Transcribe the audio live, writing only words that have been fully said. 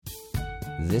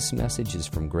This message is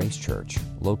from Grace Church,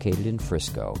 located in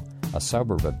Frisco, a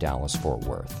suburb of Dallas-Fort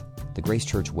Worth. The Grace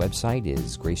Church website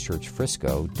is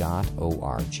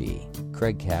gracechurchfrisco.org.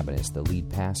 Craig Cabanis, the lead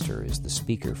pastor, is the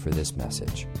speaker for this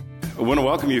message. I want to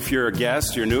welcome you. If you're a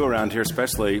guest, you're new around here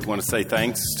especially, I want to say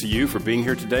thanks to you for being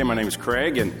here today. My name is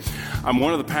Craig, and I'm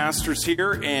one of the pastors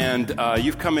here, and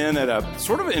you've come in at a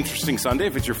sort of an interesting Sunday.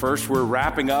 If it's your first, we're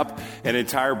wrapping up an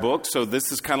entire book, so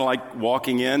this is kind of like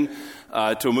walking in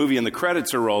to a movie and the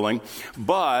credits are rolling,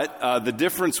 but the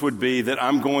difference would be that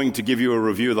I'm going to give you a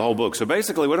review of the whole book. So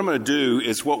basically what I'm going to do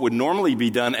is what would normally be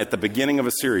done at the beginning of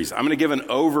a series. I'm going to give an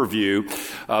overview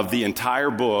of the entire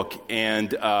book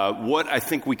and what I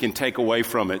think we can take away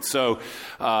from it. So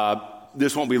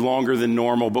this won't be longer than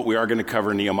normal, but we are going to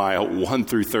cover Nehemiah 1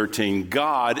 through 13,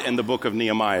 God and the book of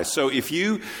Nehemiah. So if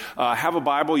you have a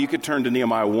Bible, you could turn to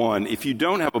Nehemiah 1. If you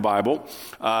don't have a Bible,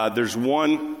 there's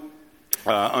one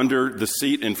under the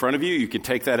seat in front of you. You can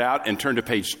take that out and turn to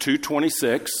page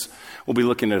 226. We'll be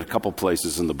looking at a couple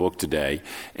places in the book today,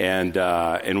 and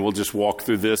we'll just walk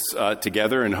through this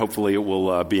together, and hopefully it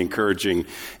will be encouraging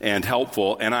and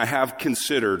helpful. And I have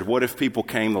considered, what if people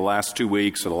came the last 2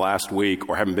 weeks or the last week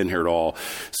or haven't been here at all?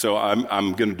 So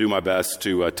I'm going to do my best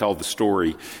to tell the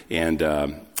story and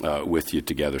with you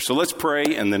together. So let's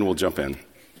pray, and then we'll jump in.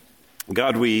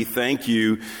 God, we thank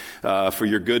you for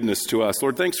your goodness to us.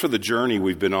 Lord, thanks for the journey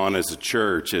we've been on as a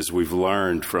church, as we've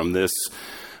learned from this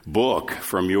book,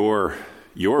 from your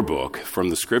book, from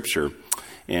the Scripture.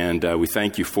 And we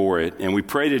thank you for it. And we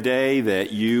pray today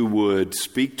that you would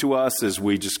speak to us as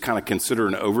we just kind of consider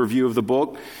an overview of the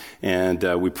book. And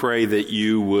we pray that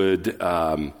you would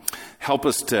help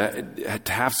us to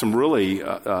have some really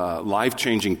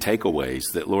life-changing takeaways.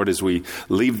 That, Lord, as we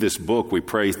leave this book, we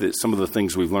pray that some of the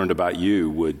things we've learned about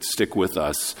you would stick with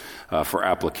us for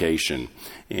application,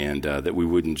 and that we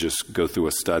wouldn't just go through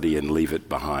a study and leave it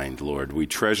behind, Lord. We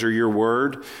treasure your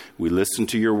word, we listen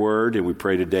to your word, and we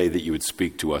pray today that you would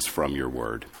speak to us from your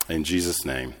word. In Jesus'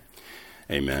 name,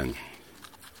 amen.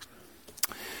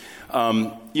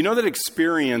 You know that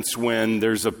experience when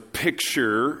there's a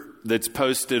picture that's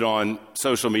posted on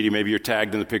social media, maybe you're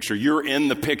tagged in the picture, you're in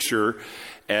the picture,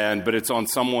 but it's on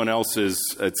someone else's,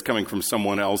 it's coming from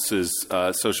someone else's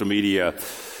social media.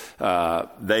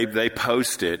 They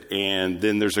post it, and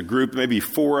then there's a group, maybe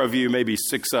 4 of you, maybe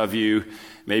 6 of you,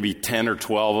 maybe 10 or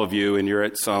 12 of you, and you're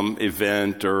at some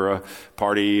event or a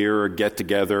party or a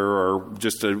get-together or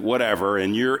just a whatever,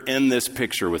 and you're in this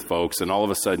picture with folks, and all of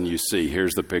a sudden you see,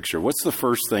 here's the picture. What's the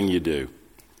first thing you do?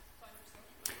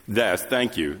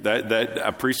 Thank you. I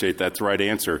appreciate that's the right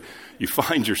answer. You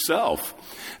find yourself.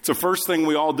 It's the first thing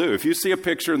we all do. If you see a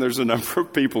picture and there's a number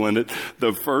of people in it,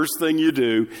 the first thing you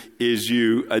do is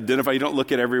you identify. You don't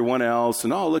look at everyone else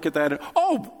and, oh, look at that.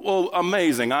 Oh, well,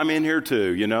 amazing. I'm in here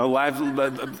too. You know,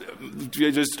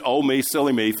 just, oh, me,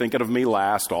 silly me, thinking of me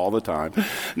last all the time.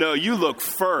 No, you look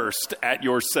first at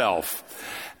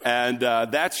yourself. And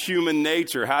that's human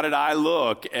nature. How did I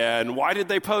look? And why did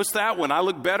they post that one? I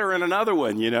look better in another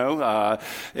one, you know.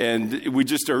 And we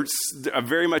just are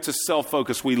very much a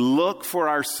self-focus. We look for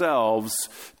ourselves,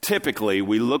 typically,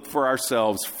 we look for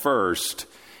ourselves first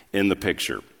in the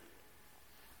picture.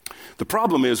 The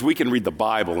problem is we can read the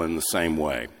Bible in the same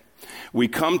way. We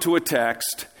come to a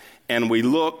text and we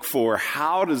look for,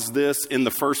 how does this, in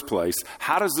the first place,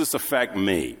 how does this affect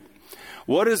me?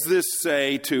 What does this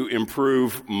say to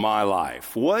improve my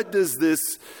life? What does this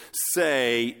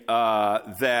say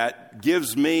that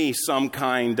gives me some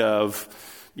kind of,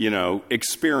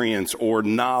 experience or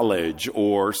knowledge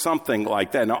or something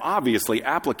like that? Now, obviously,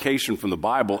 application from the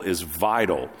Bible is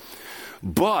vital,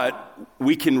 but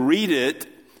we can read it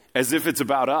as if it's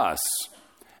about us.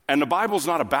 And the Bible's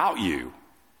not about you.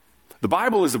 The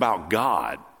Bible is about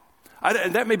God.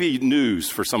 That may be news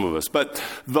for some of us, but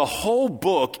the whole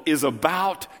book is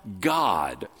about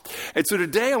God. And so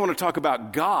today I want to talk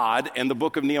about God and the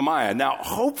book of Nehemiah. Now,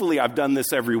 hopefully I've done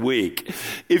this every week.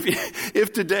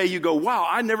 If today you go, wow,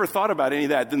 I never thought about any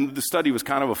of that, then the study was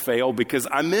kind of a fail, because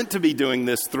I meant to be doing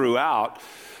this throughout.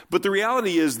 But the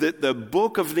reality is that the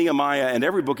book of Nehemiah and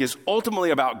every book is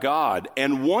ultimately about God.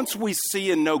 And once we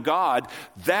see and know God,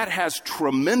 that has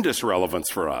tremendous relevance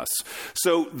for us.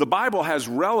 So the Bible has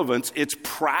relevance. It's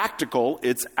practical.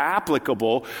 It's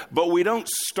applicable. But we don't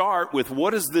start with,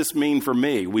 what does this mean for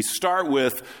me? We start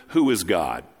with, who is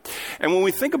God? And when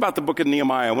we think about the book of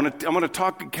Nehemiah, I'm going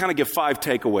to give 5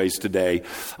 takeaways today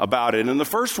about it. And the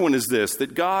first one is this,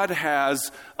 that God has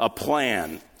a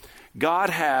plan. God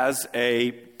has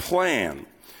a plan.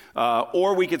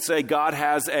 Or we could say God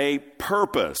has a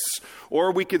purpose.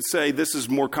 Or we could say, this is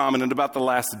more common, in about the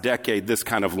last decade, this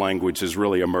kind of language has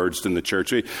really emerged in the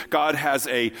church. God has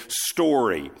a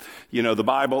story. You know, the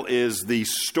Bible is the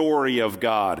story of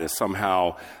God, is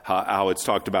somehow how it's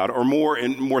talked about. Or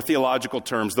in more theological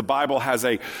terms, the Bible has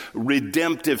a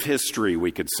redemptive history,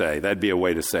 we could say. That'd be a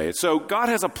way to say it. So God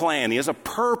has a plan. He has a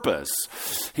purpose.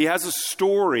 He has a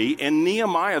story. And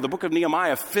Nehemiah, the book of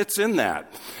Nehemiah, fits in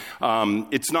that.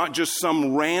 It's not just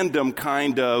some random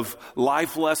kind of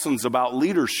life lessons about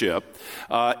leadership.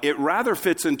 It rather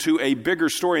fits into a bigger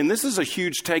story. And this is a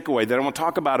huge takeaway that I want to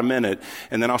talk about a minute,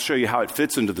 and then I'll show you how it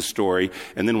fits into the story,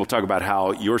 and then we'll talk about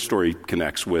how your story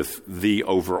connects with the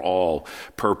overall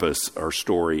purpose or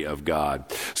story of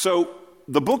God. So,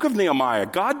 the book of Nehemiah,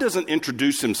 God doesn't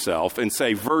introduce himself and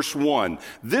say, verse 1,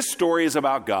 this story is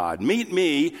about God. Meet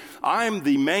me. I'm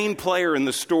the main player in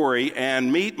the story,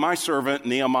 and meet my servant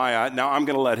Nehemiah. Now I'm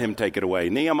going to let him take it away.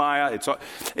 Nehemiah,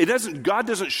 God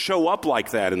doesn't show up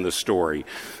like that in the story.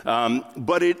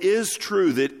 But it is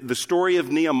true that the story of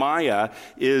Nehemiah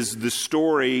is the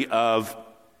story of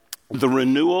the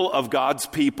renewal of God's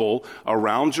people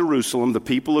around Jerusalem, the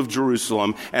people of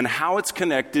Jerusalem, and how it's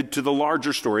connected to the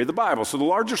larger story of the Bible. So the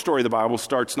larger story of the Bible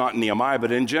starts not in Nehemiah,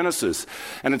 but in Genesis.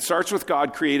 And it starts with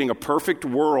God creating a perfect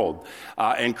world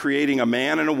and creating a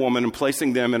man and a woman and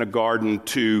placing them in a garden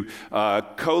to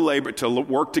co-labor, to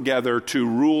work together to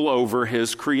rule over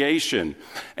his creation.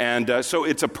 And so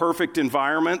it's a perfect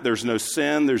environment. There's no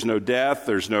sin, there's no death,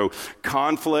 there's no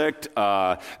conflict.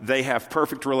 They have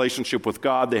perfect relationship with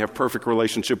God. They have perfect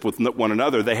relationship with one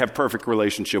another. They have perfect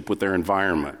relationship with their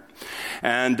environment.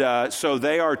 And so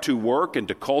they are to work and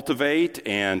to cultivate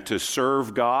and to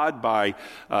serve God by,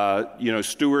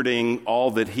 stewarding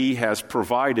all that he has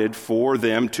provided for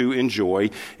them to enjoy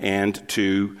and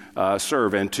to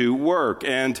serve and to work.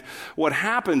 And what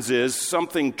happens is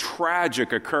something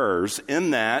tragic occurs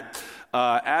in that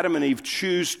Adam and Eve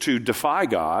choose to defy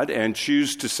God and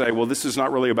choose to say, well, this is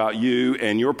not really about you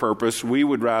and your purpose. We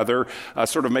would rather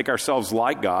sort of make ourselves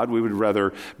like God. We would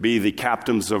rather be the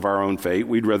captains of our own fate.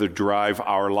 We'd rather drive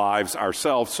our lives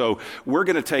ourselves. So we're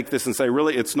going to take this and say,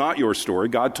 really, it's not your story.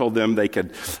 God told them they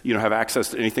could, have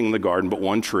access to anything in the garden but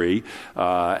one tree.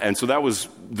 And so that was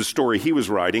the story he was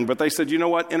writing. But they said, you know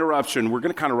what? Interruption. We're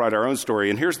going to kind of write our own story.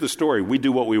 And here's the story. We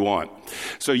do what we want.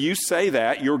 So you say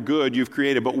that. You're good. You've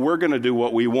created. But we're going to do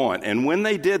what we want. And when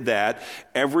they did that,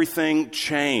 everything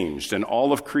changed. And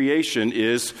all of creation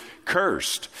is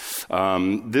cursed.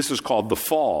 This is called the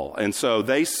fall. And so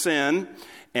they sin,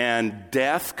 and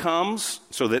death comes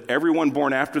so that everyone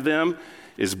born after them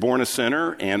is born a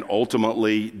sinner and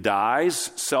ultimately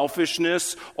dies.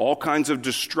 Selfishness, all kinds of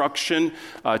destruction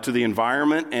to the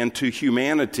environment and to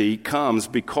humanity comes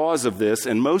because of this.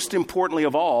 And most importantly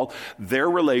of all, their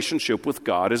relationship with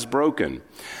God is broken.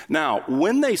 Now,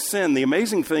 when they sin, the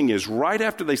amazing thing is right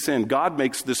after they sin, God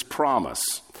makes this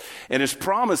promise. And his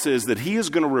promise is that he is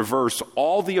going to reverse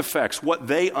all the effects. What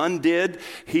they undid,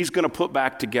 he's going to put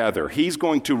back together. He's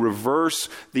going to reverse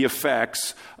the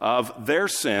effects of their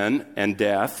sin and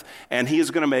death, and he is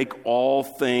going to make all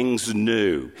things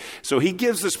new. So he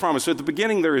gives this promise. So at the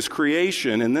beginning there is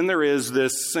creation, and then there is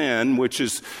this sin, which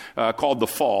is called the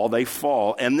fall. They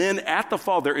fall. And then at the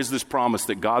fall there is this promise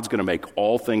that God's going to make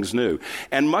all things new.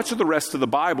 And much of the rest of the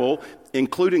Bible,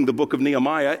 including the book of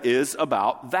Nehemiah, is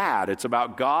about that. It's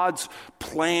about God's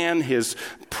plan,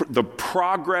 the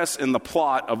progress and the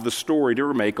plot of the story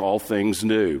to make all things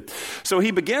new. So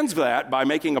he begins that by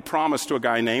making a promise to a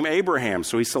guy named Abraham.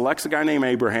 So he selects a guy named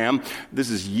Abraham. This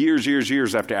is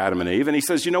years after Adam and Eve. And he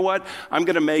says, you know what? I'm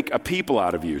going to make a people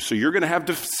out of you. So you're going to have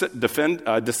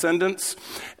descendants,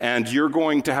 and you're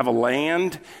going to have a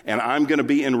land, and I'm going to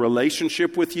be in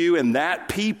relationship with you. And that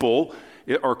people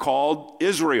are called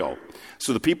Israel.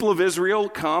 So the people of Israel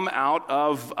come out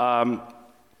of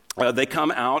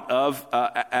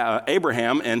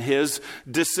Abraham and his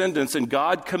descendants, and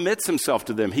God commits himself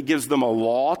to them. He gives them a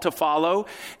law to follow,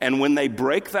 and when they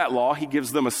break that law, he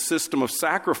gives them a system of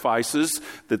sacrifices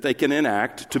that they can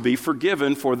enact to be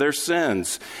forgiven for their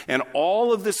sins. And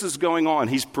all of this is going on.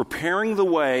 He's preparing the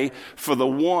way for the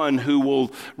one who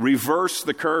will reverse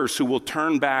the curse, who will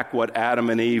turn back what Adam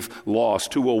and Eve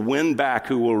lost, who will win back,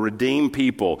 who will redeem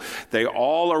people. They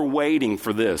all are waiting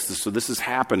for this. So this is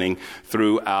happening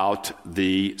throughout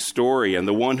the story. And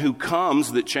the one who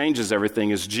comes that changes everything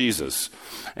is Jesus.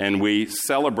 And we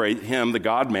celebrate him, the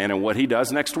God-man, and what he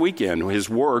does next weekend, his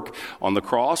work on the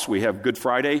cross. We have Good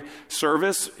Friday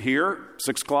service here,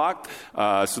 6 o'clock.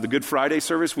 So the Good Friday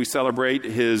service, we celebrate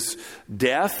his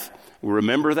death We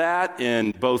remember that in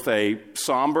both a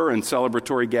somber and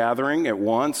celebratory gathering at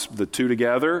once, the two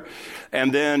together.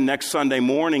 And then next Sunday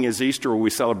morning is Easter, where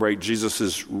we celebrate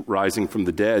Jesus' rising from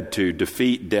the dead to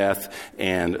defeat death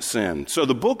and sin. So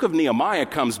the book of Nehemiah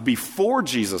comes before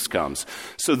Jesus comes.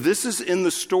 So this is in the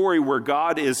story where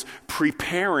God is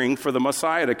preparing for the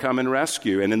Messiah to come and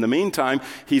rescue. And in the meantime,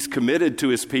 he's committed to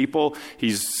his people.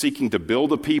 He's seeking to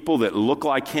build a people that look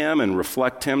like him and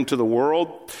reflect him to the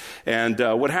world. And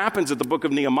what happens at the book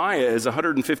of Nehemiah is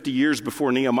 150 years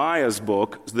before Nehemiah's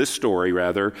book, this story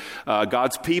rather,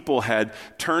 God's people had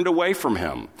turned away from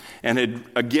him and had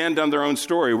again done their own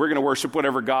story. We're going to worship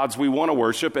whatever gods we want to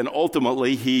worship, and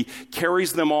ultimately he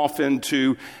carries them off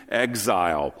into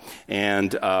exile.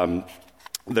 And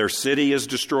their city is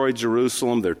destroyed,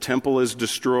 Jerusalem. Their temple is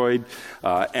destroyed.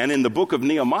 And in the book of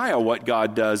Nehemiah, what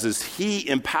God does is he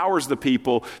empowers the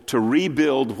people to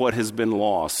rebuild what has been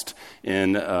lost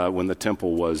in when the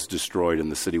temple was destroyed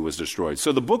and the city was destroyed.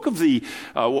 So the book of the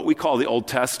what we call the Old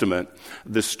Testament,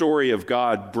 the story of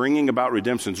God bringing about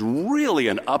redemption, is really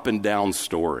an up and down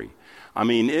story. I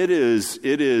mean, it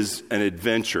is an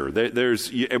adventure. By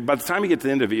the time you get to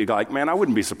the end of it, you're like, man, I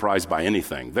wouldn't be surprised by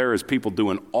anything. There is people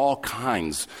doing all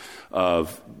kinds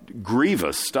of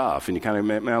grievous stuff, and you kind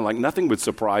of, man, like nothing would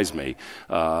surprise me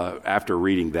after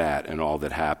reading that and all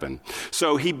that happened.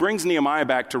 So he brings Nehemiah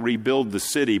back to rebuild the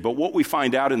city, but what we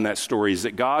find out in that story is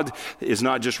that God is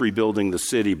not just rebuilding the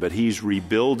city, but he's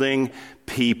rebuilding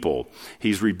people.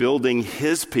 He's rebuilding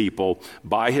his people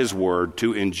by his word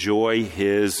to enjoy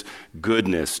his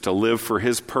goodness, to live for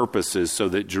his purposes, so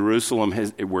that Jerusalem,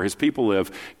 where his people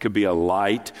live, could be a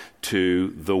light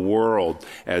to the world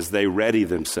as they ready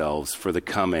themselves for the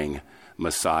coming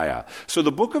Messiah. So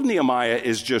the book of Nehemiah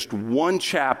is just one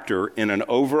chapter in an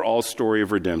overall story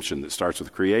of redemption that starts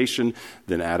with creation,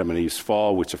 then Adam and Eve's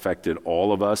fall, which affected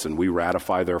all of us, and we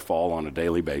ratify their fall on a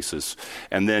daily basis,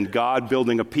 and then God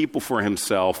building a people for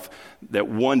himself that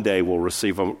one day will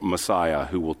receive a Messiah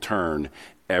who will turn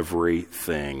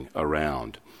everything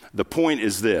around. The point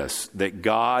is this, that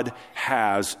God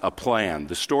has a plan.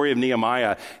 The story of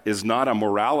Nehemiah is not a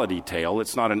morality tale.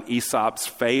 It's not an Aesop's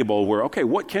fable where, okay,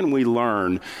 what can we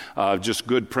learn? Just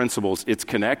good principles. It's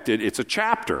connected. It's a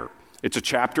chapter. It's a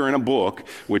chapter in a book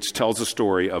which tells a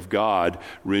story of God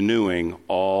renewing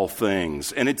all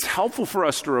things. And it's helpful for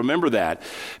us to remember that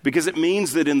because it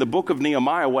means that in the book of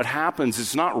Nehemiah, what happens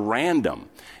is not random.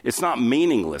 It's not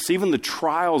meaningless. Even the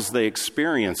trials they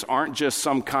experience aren't just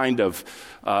some kind of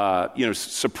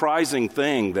surprising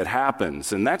thing that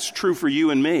happens. And that's true for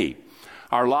you and me.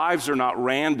 Our lives are not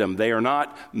random. They are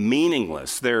not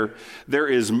meaningless. There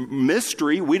is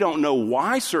mystery. We don't know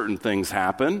why certain things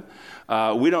happen.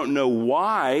 We don't know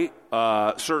why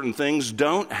certain things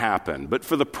don't happen. But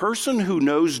for the person who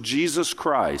knows Jesus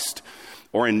Christ,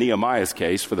 or in Nehemiah's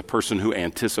case, for the person who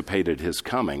anticipated his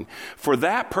coming, for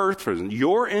that person,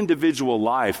 your individual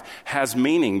life has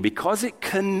meaning because it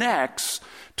connects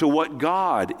to what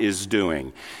God is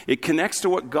doing. It connects to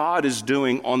what God is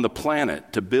doing on the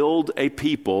planet to build a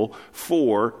people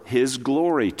for his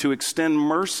glory, to extend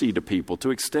mercy to people, to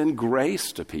extend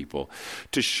grace to people,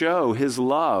 to show his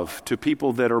love to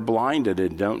people that are blinded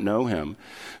and don't know him.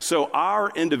 So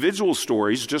our individual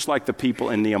stories, just like the people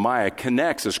in Nehemiah,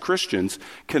 connects as Christians,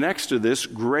 connects to this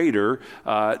greater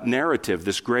narrative,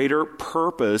 this greater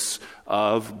purpose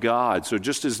of God. So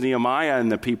just as Nehemiah and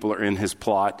the people are in his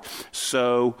plot,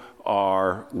 so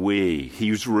are we.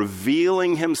 He's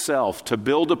revealing himself to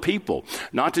build a people,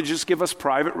 not to just give us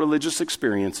private religious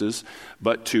experiences,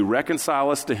 but to reconcile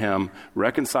us to him,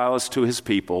 reconcile us to his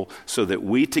people, so that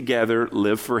we together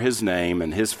live for his name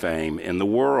and his fame in the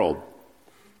world.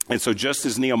 And so just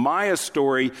as Nehemiah's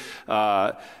story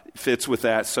fits with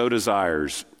that, so does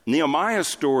ours. Nehemiah's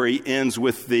story ends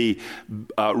with the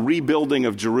rebuilding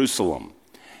of Jerusalem.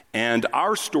 And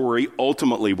our story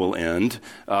ultimately will end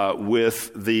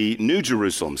with the new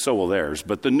Jerusalem. So will theirs,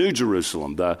 but the new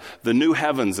Jerusalem, the new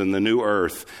heavens and the new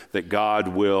earth that God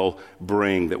will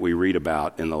bring, that we read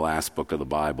about in the last book of the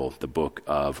Bible, the book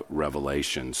of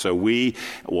Revelation. So we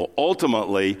will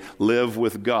ultimately live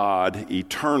with God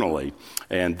eternally,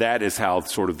 and that is how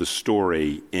sort of the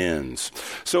story ends.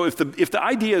 So if the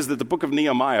idea is that the book of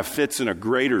Nehemiah fits in a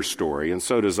greater story, and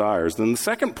so does ours, then the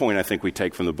second point I think we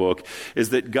take from the book is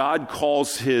that God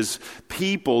calls his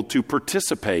people to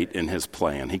participate in his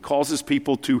plan. He calls his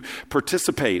people to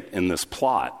participate in this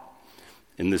plot.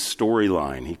 in this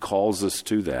storyline. He calls us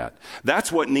to that.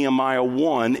 That's what Nehemiah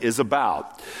 1 is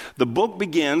about. The book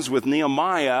begins with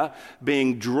Nehemiah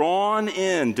being drawn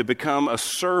in to become a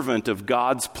servant of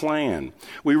God's plan.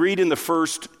 We read in the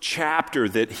first chapter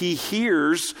that he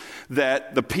hears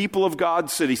that the people of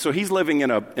God's city, so he's living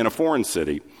in a foreign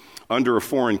city, under a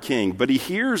foreign king. But he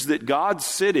hears that God's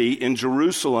city in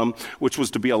Jerusalem, which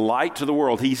was to be a light to the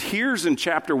world, he hears in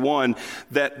chapter 1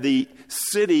 that the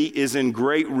city is in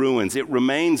great ruins. It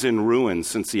remains in ruins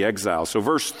since the exile. So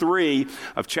verse 3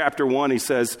 of chapter 1, he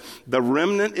says, the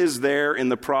remnant is there in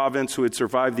the province who had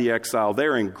survived the exile.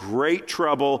 They're in great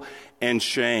trouble and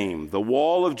shame. The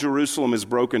wall of Jerusalem is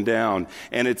broken down,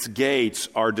 and its gates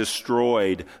are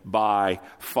destroyed by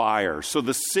fire. So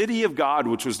the city of God,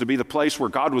 which was to be the place where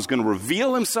God was going to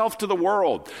reveal himself to the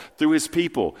world through his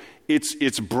people,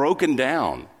 it's broken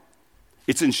down.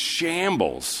 It's in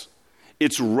shambles.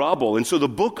 It's rubble. And so the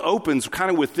book opens kind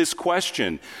of with this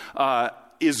question.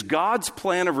 Is God's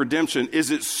plan of redemption, is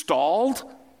it stalled?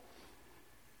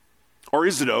 Or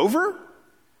is it over?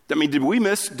 I mean, did we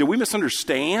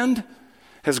misunderstand?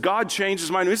 Has God changed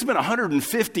his mind? It's been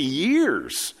 150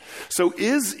 years. So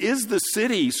is the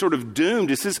city sort of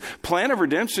doomed? Is his plan of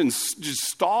redemption just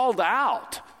stalled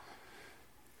out?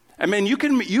 I mean, you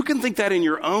can think that in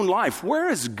your own life. Where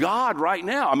is God right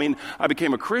now? I mean, I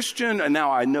became a Christian and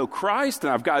now I know Christ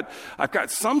and I've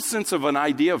got some sense of an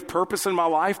idea of purpose in my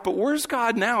life, but where's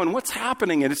God now and what's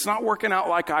happening? And it's not working out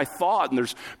like I thought, and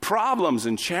there's problems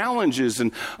and challenges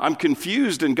and I'm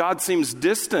confused and God seems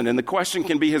distant. And the question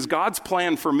can be, has God's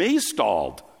plan for me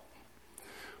stalled?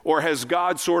 Or has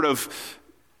God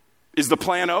is the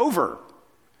plan over?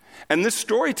 And this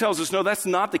story tells us, no, that's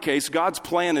not the case. God's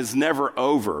plan is never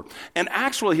over. And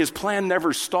actually, his plan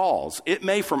never stalls. It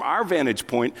may, from our vantage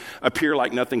point, appear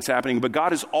like nothing's happening, but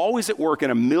God is always at work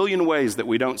in a million ways that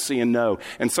we don't see and know,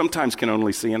 and sometimes can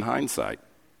only see in hindsight.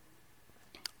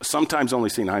 Sometimes only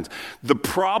see in hindsight. The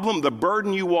problem, the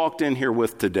burden you walked in here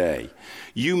with today,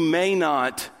 you may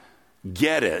not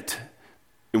get it,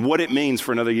 and what it means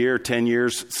for another year, 10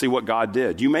 years, see what God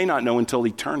did. You may not know until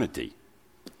eternity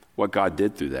what God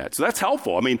did through that. So that's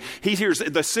helpful. I mean, he hears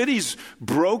the city's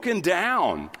broken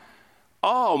down.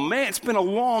 Oh man, it's been a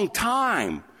long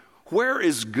time. Where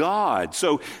is God?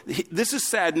 So this is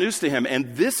sad news to him.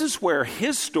 And this is where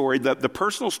his story, the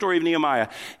personal story of Nehemiah,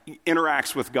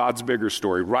 interacts with God's bigger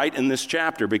story right in this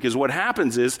chapter. Because what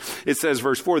happens is, it says,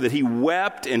 verse 4, that he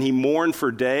wept and he mourned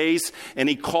for days. And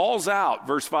he calls out,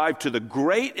 verse 5, to the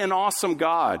great and awesome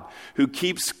God who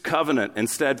keeps covenant and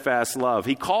steadfast love.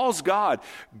 He calls God,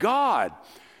 God,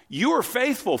 you are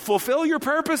faithful. Fulfill your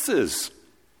purposes.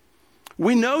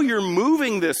 We know you're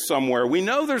moving this somewhere. We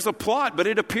know there's a plot, but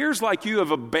it appears like you have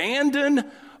abandoned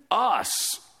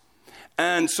us.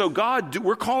 And so, God,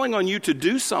 we're calling on you to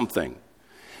do something.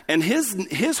 And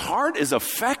his heart is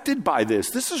affected by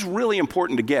this. This is really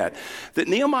important to get, that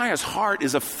Nehemiah's heart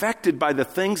is affected by the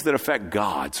things that affect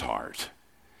God's heart.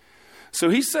 So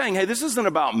he's saying, hey, this isn't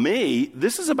about me.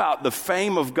 This is about the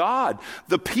fame of God.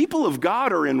 The people of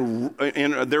God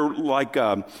are they're like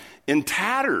in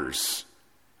tatters.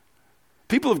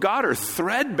 People of God are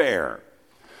threadbare.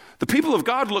 The people of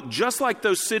God look just like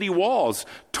those city walls,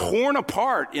 torn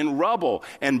apart in rubble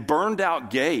and burned out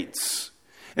gates.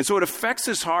 And so it affects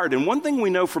his heart. And one thing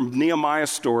we know from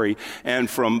Nehemiah's story and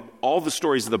from all the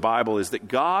stories of the Bible is that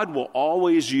God will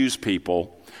always use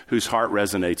people whose heart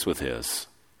resonates with his.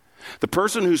 The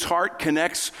person whose heart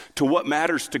connects to what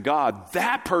matters to God,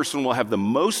 that person will have the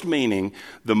most meaning,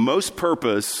 the most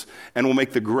purpose, and will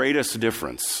make the greatest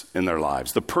difference in their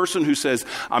lives. The person who says,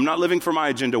 I'm not living for my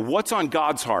agenda. What's on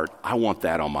God's heart? I want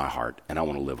that on my heart, and I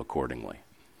want to live accordingly.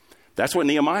 That's what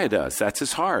Nehemiah does. That's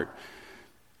his heart.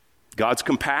 God's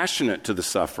compassionate to the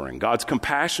suffering. God's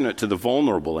compassionate to the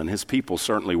vulnerable, and his people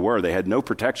certainly were. They had no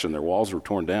protection. Their walls were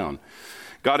torn down.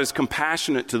 God is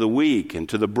compassionate to the weak and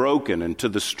to the broken and to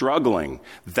the struggling.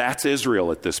 That's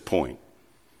Israel at this point.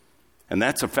 And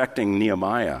that's affecting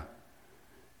Nehemiah.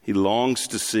 He longs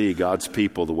to see God's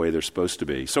people the way they're supposed to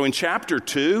be. So in chapter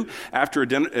 2, after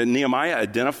Nehemiah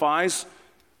identifies,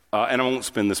 and I won't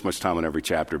spend this much time on every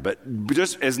chapter, but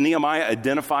just as Nehemiah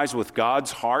identifies with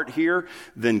God's heart here,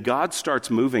 then God starts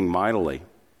moving mightily.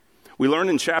 We learn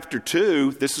in chapter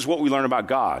 2, this is what we learn about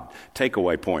God.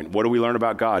 Takeaway point. What do we learn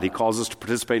about God? He calls us to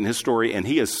participate in his story, and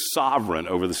he is sovereign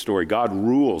over the story. God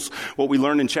rules. What we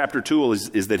learn in chapter 2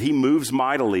 is that he moves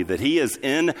mightily, that he is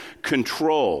in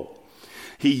control.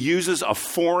 He uses a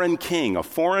foreign king, a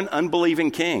foreign unbelieving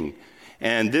king.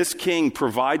 And this king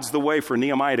provides the way for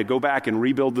Nehemiah to go back and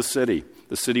rebuild the city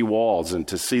walls, and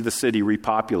to see the city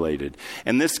repopulated.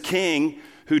 And this king,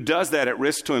 who does that at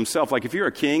risk to himself. Like if you're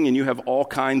a king and you have all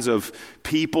kinds of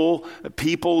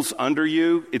peoples under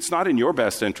you, it's not in your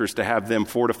best interest to have them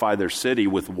fortify their city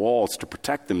with walls to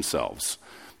protect themselves.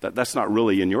 That's not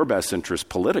really in your best interest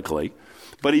politically,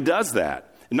 but he does that.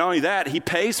 And not only that, he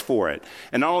pays for it.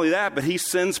 And not only that, but he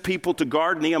sends people to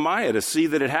guard Nehemiah to see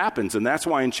that it happens. And that's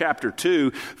why in chapter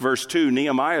 2, verse 2,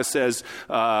 Nehemiah says,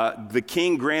 the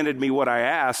king granted me what I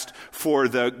asked, for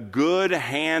the good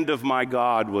hand of my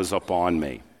God was upon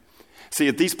me. See,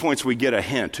 at these points we get a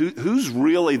hint. Who's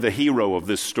really the hero of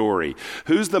this story?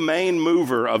 Who's the main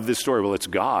mover of this story? Well, it's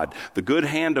God. The good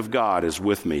hand of God is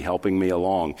with me, helping me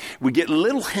along. We get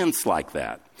little hints like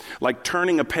that, like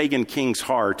turning a pagan king's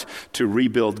heart to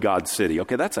rebuild God's city.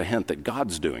 Okay, that's a hint that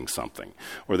God's doing something.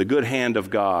 Or the good hand of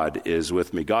God is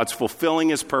with me. God's fulfilling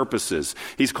his purposes.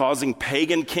 He's causing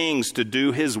pagan kings to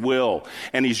do his will.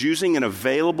 And he's using an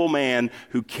available man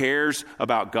who cares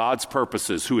about God's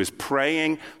purposes, who is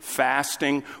praying,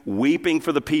 fasting, weeping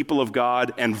for the people of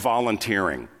God, and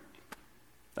volunteering.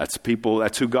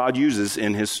 That's who God uses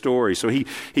in his story. So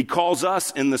he calls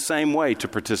us in the same way to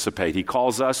participate. He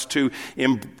calls us to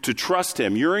trust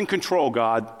him. You're in control,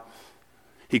 God.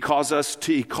 He calls us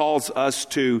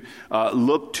to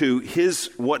look to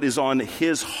what is on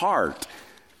his heart.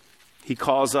 He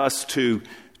calls us to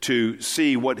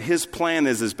see what his plan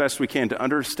is as best we can, to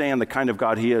understand the kind of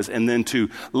God he is, and then to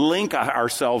link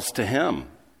ourselves to him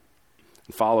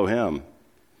and follow him.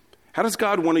 How does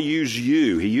God want to use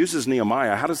you? He uses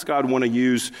Nehemiah. How does God want to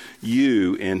use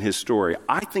you in his story?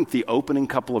 I think the opening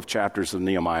couple of chapters of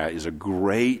Nehemiah is a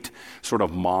great sort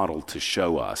of model to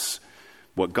show us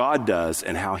what God does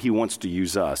and how he wants to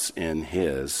use us in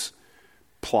his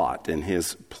plot, in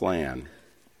his plan.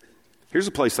 Here's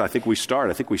a place I think we start.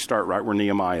 I think we start right where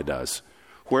Nehemiah does.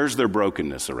 Where's their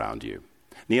brokenness around you?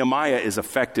 Nehemiah is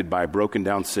affected by a broken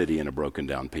down city and a broken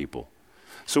down people.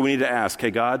 So we need to ask,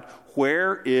 hey, God,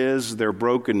 where is their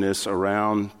brokenness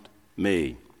around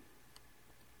me?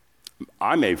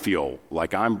 I may feel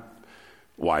like I'm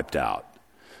wiped out,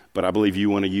 but I believe you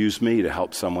want to use me to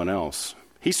help someone else.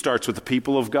 He starts with the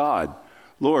people of God.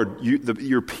 Lord,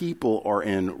 your people are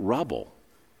in rubble.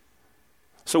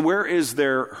 So where is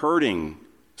their hurting,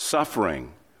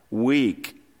 suffering,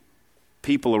 weak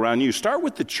people around you? Start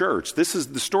with the church. The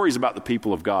story's about the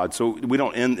people of God, so we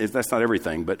don't end, that's not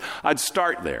everything, but I'd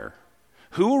start there.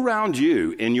 Who around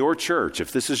you in your church,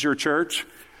 if this is your church,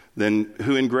 then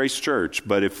who in Grace Church?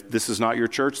 But if this is not your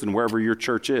church, then wherever your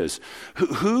church is.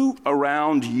 Who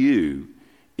around you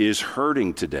is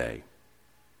hurting today?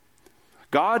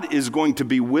 God is going to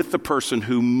be with the person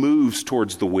who moves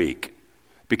towards the weak,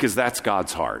 because that's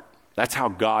God's heart. That's how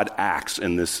God acts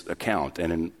in this account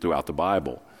and throughout the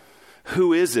Bible.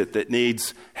 Who is it that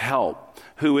needs help?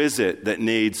 Who is it that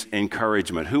needs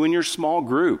encouragement? Who in your small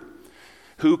group?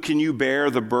 Who can you bear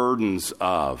the burdens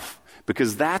of?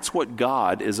 Because that's what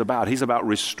God is about. He's about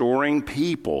restoring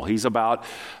people. He's about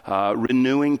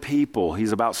renewing people.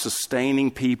 He's about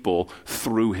sustaining people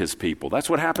through his people. That's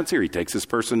what happens here. He takes this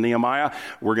person, Nehemiah.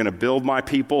 We're going to build my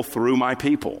people through my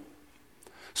people.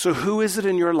 So who is it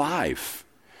in your life?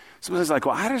 Somebody's like,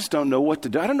 well, I just don't know what to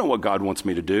do. I don't know what God wants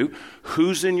me to do.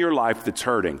 Who's in your life that's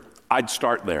hurting? I'd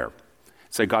start there.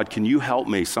 Say, God, can you help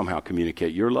me somehow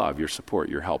communicate your love, your support,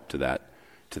 your help to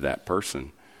that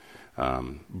person?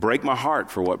 Break my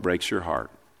heart for what breaks your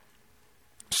heart.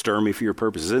 Stir me for your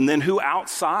purposes. And then who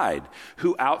outside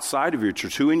of your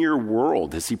church, who in your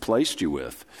world has he placed you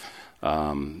with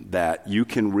that you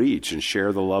can reach and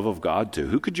share the love of God to?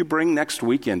 Who could you bring next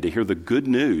weekend to hear the good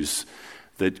news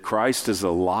that Christ is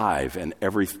alive and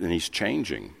he's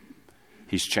changing.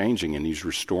 He's changing and he's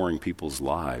restoring people's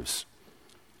lives.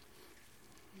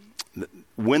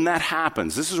 When that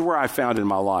happens, this is where I found in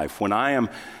my life, when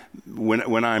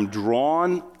I'm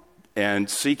drawn and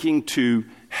seeking to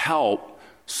help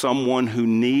someone who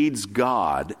needs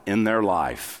God in their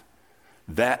life,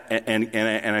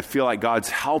 and I feel like God's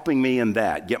helping me in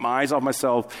that, get my eyes off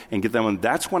myself and get them in,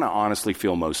 that's when I honestly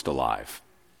feel most alive.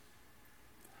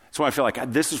 So I feel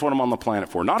like this is what I'm on the planet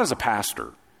for, not as a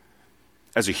pastor,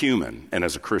 as a human and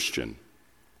as a Christian.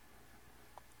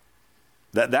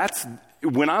 That's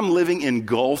when I'm living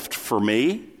engulfed for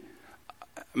me,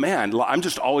 man, I'm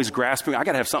just always grasping, I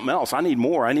got to have something else. I need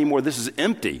more. This is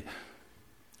empty.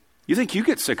 You think you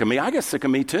get sick of me, I get sick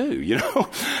of me too, you know?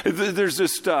 There's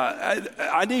just,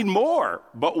 I need more.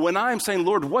 But when I'm saying,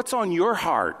 Lord, what's on your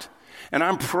heart? And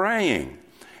I'm praying,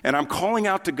 and I'm calling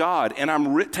out to God, and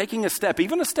I'm taking a step,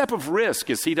 even a step of risk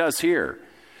as he does here.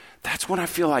 That's when I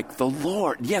feel like the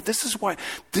Lord, this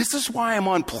is why I'm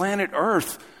on planet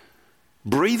Earth,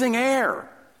 breathing air.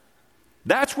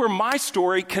 That's where my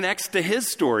story connects to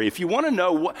his story. If you want to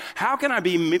know how can I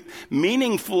be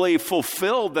meaningfully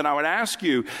fulfilled, then I would ask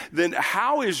you, then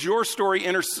how is your story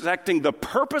intersecting the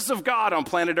purpose of God on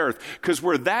planet Earth? Because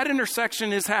where that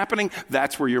intersection is happening,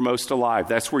 that's where you're most alive.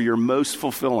 That's where you're most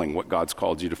fulfilling what God's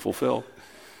called you to fulfill.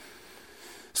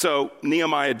 So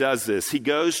Nehemiah does this. He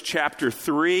goes chapter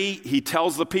 3. He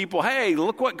tells the people, hey,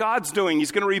 look what God's doing.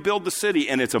 He's going to rebuild the city.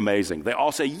 And it's amazing. They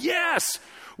all say, yes,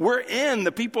 we're in.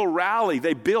 The people rally.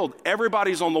 They build.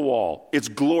 Everybody's on the wall. It's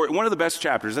glory. One of the best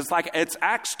chapters. It's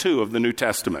Acts 2 of the New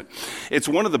Testament. It's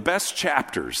one of the best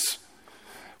chapters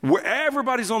where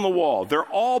everybody's on the wall. They're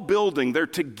all building. They're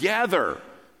together.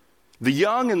 The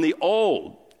young and the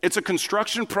old. It's a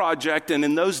construction project, and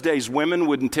in those days, women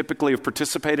wouldn't typically have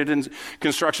participated in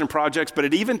construction projects, but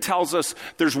it even tells us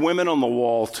there's women on the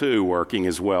wall, too, working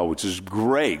as well, which is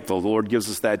great. The Lord gives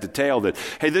us that detail that,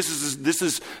 hey, this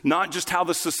is not just how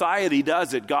the society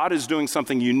does it. God is doing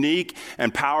something unique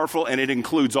and powerful, and it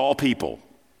includes all people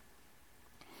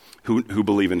who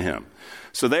believe in him.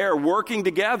 So they are working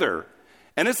together.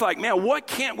 And it's like, man, what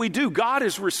can't we do? God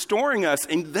is restoring us,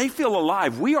 and they feel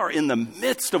alive. We are in the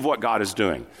midst of what God is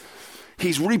doing.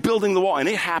 He's rebuilding the wall, and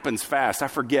it happens fast. I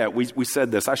forget. We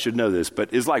said this. I should know this,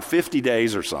 but it's like 50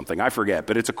 days or something. I forget,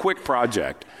 but it's a quick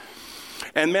project.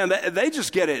 And, man, they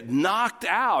just get it knocked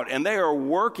out, and they are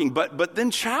working. But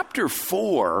then chapter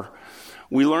 4,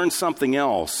 we learn something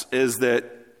else, is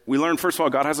that we learn, first of all,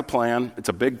 God has a plan. It's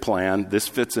a big plan. This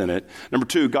fits in it. Number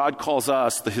 2, God calls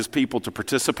us, his people, to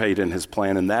participate in his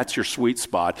plan, and that's your sweet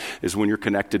spot, is when you're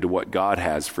connected to what God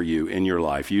has for you in your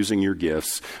life, using your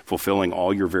gifts, fulfilling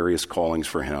all your various callings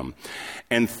for him.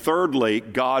 And thirdly,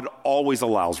 God always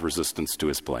allows resistance to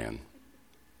his plan.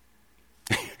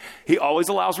 He always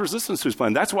allows resistance to his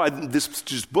plan. That's why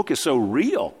this book is so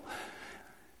real.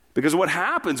 Because what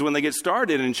happens when they get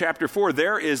started in chapter 4,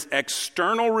 there is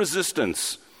external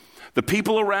resistance. The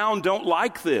people around don't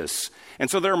like this, and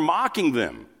so they're mocking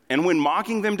them. And when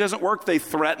mocking them doesn't work, they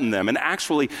threaten them. And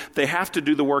actually, they have to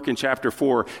do the work in chapter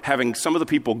 4, having some of the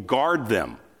people guard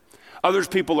them. Other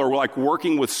people are like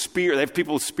working with spears. They have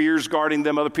people with spears guarding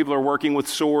them. Other people are working with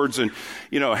swords and,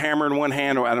 a hammer in one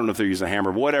hand. Or I don't know if they're using a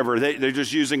hammer, but whatever. They're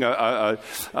just using a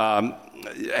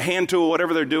hand tool,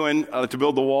 whatever they're doing to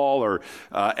build the wall.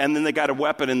 And then they got a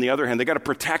weapon in the other hand. They got to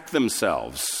protect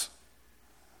themselves.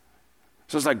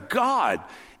 So it's like, God,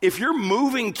 if you're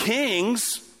moving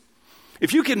kings,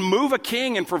 if you can move a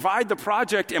king and provide the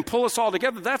project and pull us all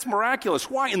together, that's miraculous.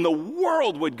 Why in the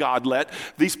world would God let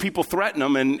these people threaten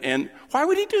him? And why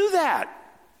would he do that?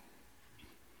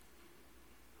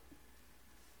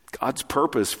 God's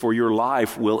purpose for your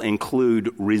life will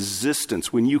include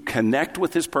resistance. When you connect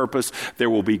with his purpose, there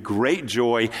will be great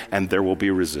joy and there will be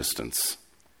resistance.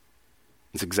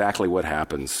 It's exactly what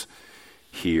happens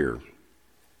here.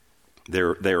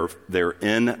 They're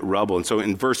in rubble. And so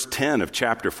in verse 10 of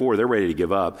chapter 4, they're ready to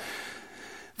give up.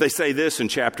 They say this in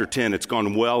chapter 10. It's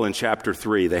gone well in chapter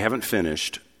 3. They haven't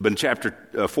finished. But in chapter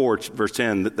 4, verse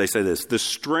 10, they say this. The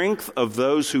strength of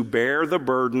those who bear the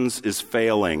burdens is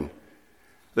failing.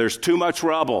 There's too much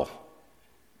rubble.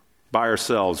 By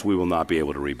ourselves, we will not be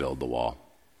able to rebuild the wall.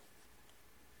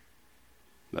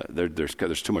 There's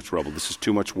too much rubble. This is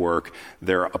too much work.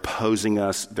 They're opposing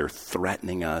us. They're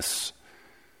threatening us.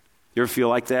 You ever feel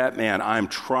like that? Man, I'm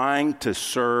trying to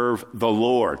serve the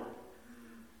Lord.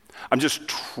 I'm just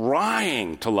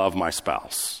trying to love my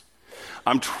spouse.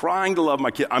 I'm trying to love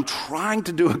my kid. I'm trying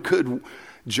to do a good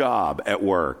job at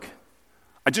work.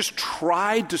 I just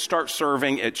tried to start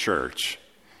serving at church.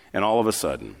 And all of a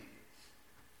sudden,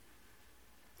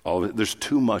 there's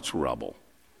too much rubble.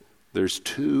 There's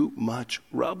too much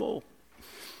rubble.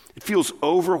 It feels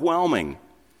overwhelming.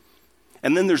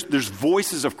 And then there's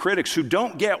voices of critics who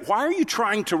don't get, why are you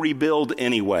trying to rebuild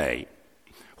anyway?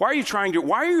 Why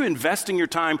are you investing your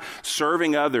time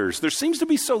serving others? There seems to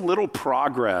be so little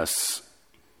progress.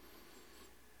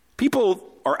 People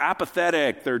are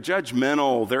apathetic, they're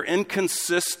judgmental, they're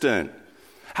inconsistent.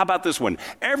 How about this one?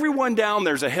 Everyone down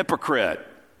there's a hypocrite.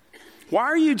 Why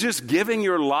are you just giving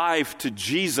your life to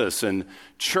Jesus and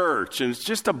church? And it's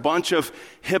just a bunch of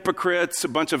hypocrites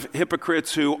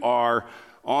who are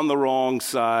on the wrong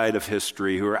side of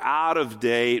history, who are out of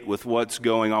date with what's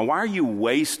going on. Why are you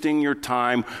wasting your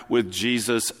time with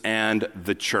Jesus and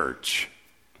the church?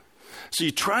 So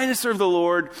you're trying to serve the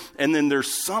Lord, and then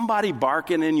there's somebody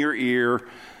barking in your ear.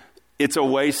 It's a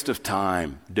waste of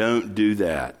time. Don't do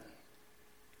that.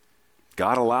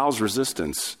 God allows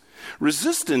resistance.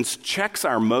 Resistance checks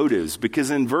our motives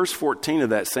because in verse 14 of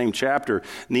that same chapter,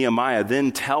 Nehemiah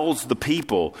then tells the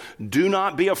people, do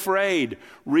not be afraid.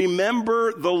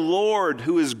 Remember the Lord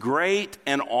who is great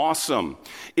and awesome.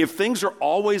 If things are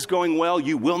always going well,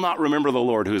 you will not remember the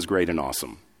Lord who is great and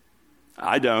awesome.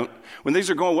 I don't. When things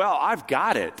are going well, I've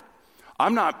got it.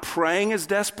 I'm not praying as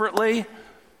desperately.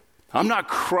 I'm not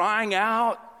crying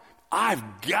out. I've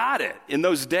got it. In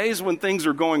those days when things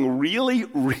are going really,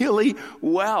 really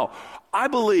well. I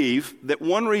believe that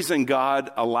one reason God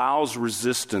allows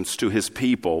resistance to his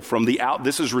people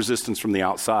this is resistance from the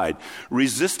outside.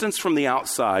 Resistance from the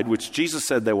outside, which Jesus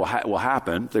said will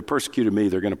happen. They persecuted me,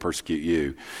 they're going to persecute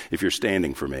you if you're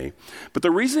standing for me. But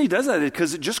the reason he does that is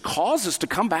because it just calls us to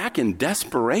come back in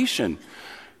desperation.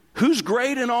 Who's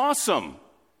great and awesome?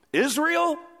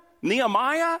 Israel?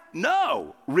 Nehemiah?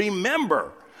 No.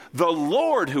 Remember the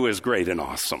Lord who is great and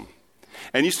awesome.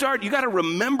 And you got to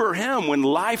remember him when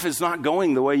life is not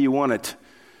going the way you want it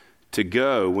to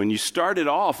go. When you started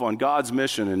off on God's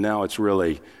mission and now it's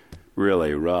really,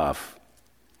 really rough.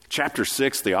 Chapter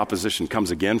 6, the opposition comes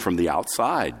again from the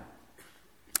outside.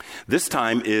 This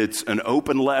time it's an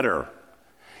open letter.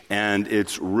 And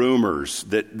it's rumors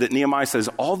that Nehemiah says,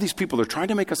 all these people, they're trying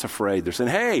to make us afraid. They're saying,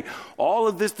 hey, all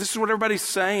of this is what everybody's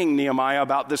saying, Nehemiah,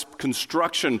 about this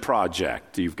construction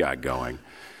project you've got going.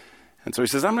 And so he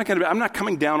says, I'm not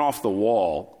coming down off the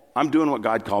wall. I'm doing what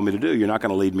God called me to do. You're not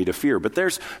going to lead me to fear. But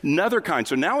there's another kind.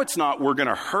 So now it's not we're going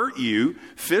to hurt you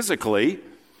physically.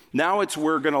 Now it's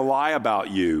we're going to lie about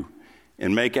you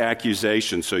and make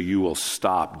accusations so you will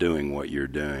stop doing what you're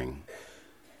doing.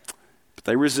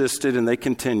 They resisted and they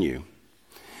continue.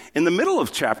 In the middle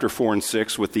of chapter 4 and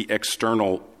 6 with the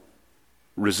external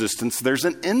resistance, there's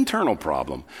an internal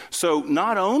problem. So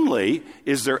not only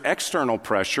is there external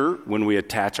pressure when we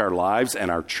attach our lives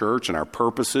and our church and our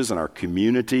purposes and our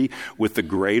community with the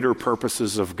greater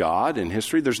purposes of God in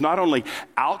history, there's not only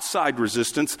outside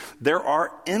resistance, there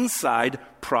are inside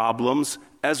problems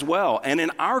as well. And in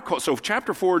our culture, so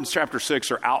chapter 4 and chapter 6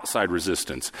 are outside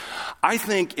resistance. I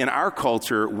think in our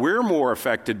culture, we're more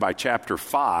affected by chapter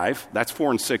 5, that's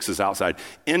 4 and 6 is outside,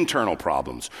 internal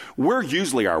problems. We're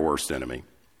usually our worst enemy.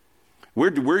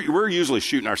 We're usually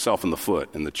shooting ourselves in the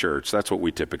foot in the church. That's what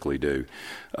we typically do.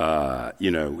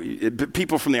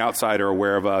 People from the outside are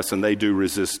aware of us and they do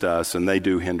resist us and they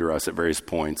do hinder us at various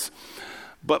points.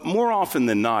 But more often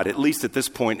than not, at least at this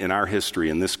point in our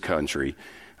history in this country,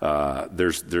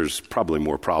 there's probably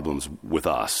more problems with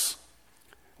us.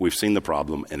 We've seen the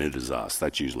problem, and it is us.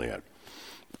 That's usually it.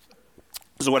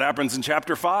 So what happens in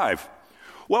chapter 5?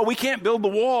 Well, we can't build the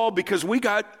wall because we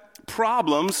got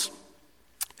problems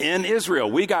in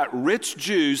Israel. We got rich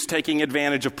Jews taking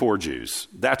advantage of poor Jews.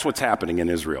 That's what's happening in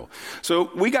Israel. So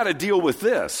we got to deal with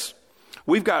this.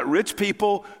 We've got rich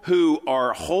people who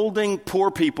are holding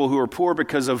poor people who are poor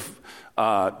because of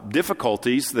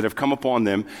difficulties that have come upon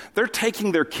them. They're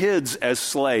taking their kids as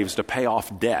slaves to pay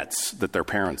off debts that their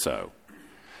parents owe.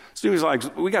 So he's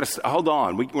like, we got to hold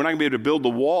on. We're not going to be able to build the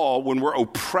wall when we're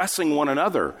oppressing one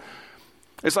another.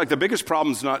 It's like the biggest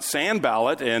problem is not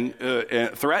Sanballat and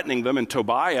threatening them and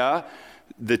Tobiah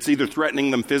that's either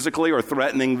threatening them physically or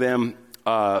threatening them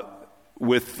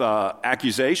with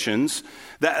accusations.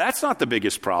 That's not the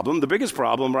biggest problem. The biggest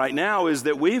problem right now is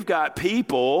that we've got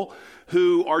people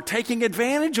who are taking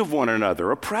advantage of one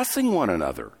another, oppressing one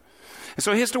another. And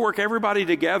so he has to work everybody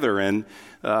together and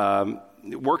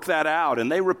work that out, and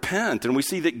they repent. And we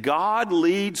see that God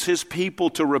leads his people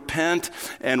to repent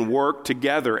and work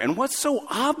together. And what's so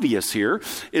obvious here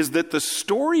is that the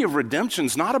story of redemption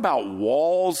is not about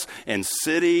walls and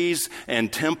cities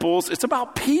and temples. It's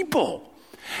about people.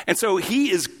 And so he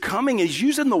is coming, he's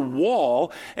using the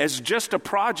wall as just a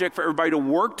project for everybody to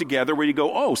work together where you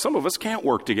go, oh, some of us can't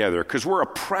work together because we're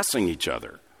oppressing each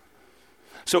other.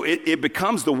 So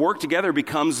the work together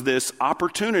becomes this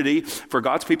opportunity for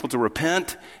God's people to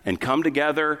repent and come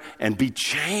together and be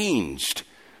changed.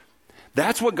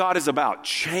 That's what God is about,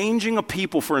 changing a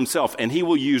people for himself. And he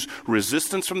will use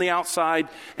resistance from the outside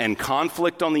and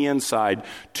conflict on the inside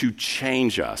to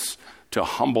change us, to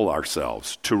humble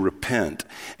ourselves, to repent,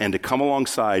 and to come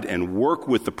alongside and work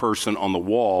with the person on the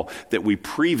wall that we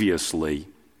previously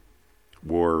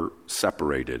were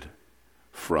separated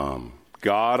from.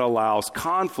 God allows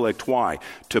conflict. Why?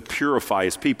 To purify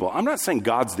his people. I'm not saying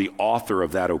God's the author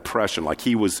of that oppression, like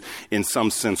he was in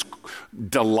some sense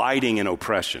delighting in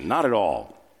oppression. Not at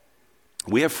all.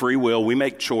 We have free will. We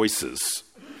make choices.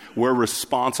 We're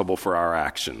responsible for our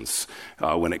actions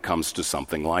when it comes to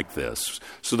something like this.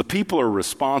 So the people are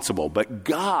responsible, but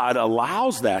God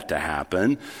allows that to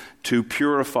happen to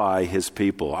purify his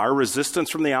people. Our resistance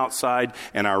from the outside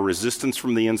and our resistance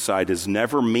from the inside is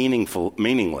never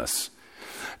meaningless.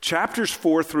 Chapters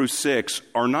 4 through 6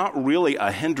 are not really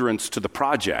a hindrance to the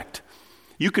project.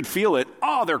 You could feel it.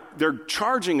 Oh, they're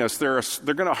charging us. They're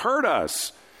going to hurt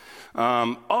us.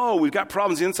 We've got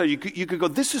problems inside. You could go,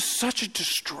 this is such a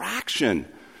distraction.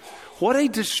 What a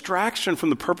distraction from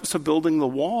the purpose of building the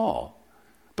wall.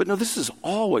 But no, this is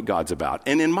all what God's about.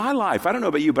 And in my life, I don't know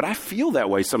about you, but I feel that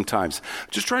way sometimes.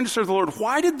 Just trying to serve the Lord.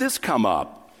 Why did this come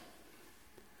up?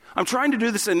 I'm trying to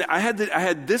do this, and I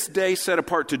had this day set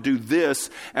apart to do this,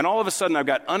 and all of a sudden I've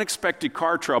got unexpected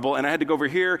car trouble, and I had to go over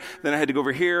here, then I had to go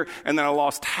over here, and then I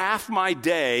lost half my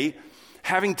day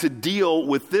having to deal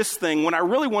with this thing when I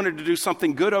really wanted to do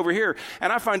something good over here.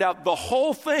 And I find out the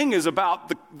whole thing is about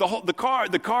the car.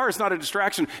 The car is not a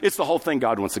distraction. It's the whole thing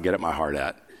God wants to get at my heart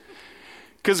at.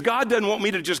 Because God doesn't want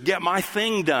me to just get my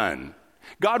thing done.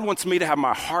 God wants me to have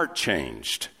my heart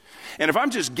changed. And if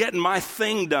I'm just getting my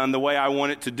thing done the way I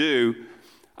want it to do,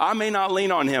 I may not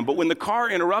lean on him. But when the car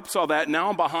interrupts all that, now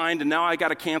I'm behind and now I got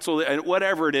to cancel it, and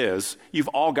whatever it is. You've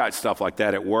all got stuff like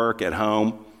that at work, at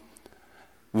home.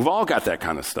 We've all got that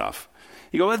kind of stuff.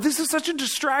 You go, well, this is such a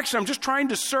distraction. I'm just trying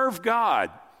to serve God.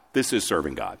 This is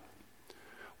serving God.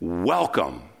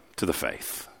 Welcome to the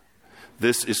faith.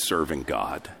 This is serving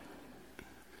God.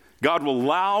 God will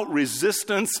allow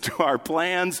resistance to our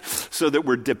plans so that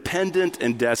we're dependent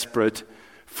and desperate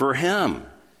for him.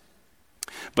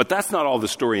 But that's not all the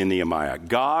story in Nehemiah.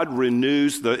 God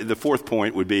renews, the fourth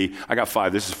point would be, I got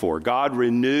 5, this is 4. God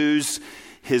renews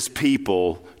his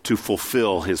people to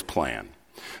fulfill his plan.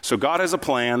 So God has a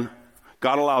plan.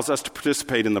 God allows us to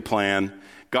participate in the plan.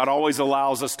 God always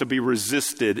allows us to be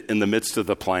resisted in the midst of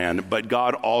the plan, but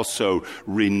God also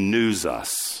renews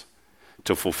us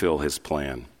to fulfill his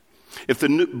plan. If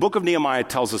the book of Nehemiah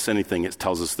tells us anything, it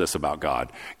tells us this about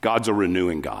God. God's a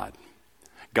renewing God.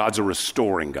 God's a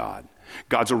restoring God.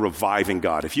 God's a reviving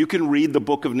God. If you can read the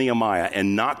book of Nehemiah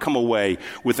and not come away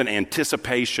with an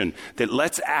anticipation that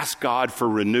let's ask God for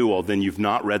renewal, then you've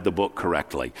not read the book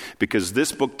correctly. Because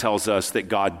this book tells us that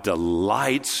God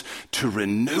delights to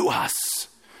renew us.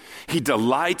 He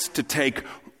delights to take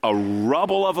a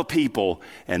rubble of a people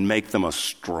and make them a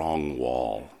strong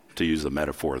wall, to use the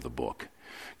metaphor of the book.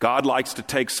 God likes to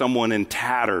take someone in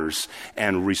tatters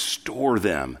and restore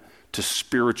them to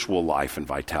spiritual life and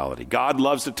vitality. God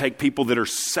loves to take people that are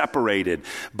separated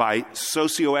by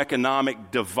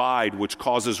socioeconomic divide, which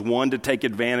causes one to take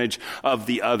advantage of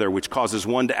the other, which causes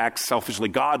one to act selfishly.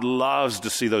 God loves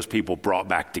to see those people brought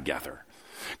back together.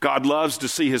 God loves to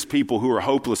see his people who are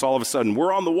hopeless. All of a sudden,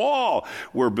 we're on the wall.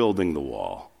 We're building the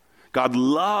wall. God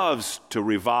loves to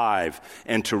revive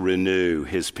and to renew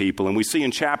his people. And we see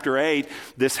in chapter 8,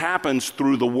 this happens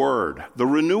through the word. The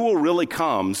renewal really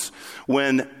comes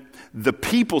when the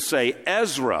people say,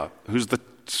 Ezra, who's the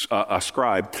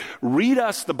scribe, read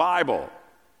us the Bible.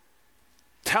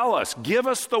 Tell us, give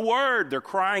us the word. They're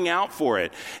crying out for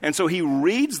it. And so he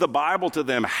reads the Bible to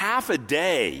them half a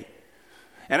day.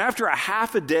 And after a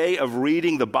half a day of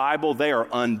reading the Bible, they are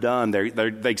undone.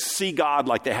 They see God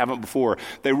like they haven't before.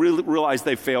 They really realize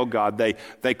they failed God.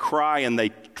 They cry and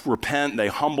they repent. They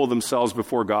humble themselves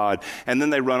before God. And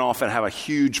then they run off and have a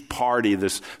huge party,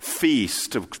 this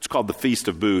feast. It's called the Feast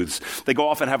of Booths. They go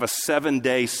off and have a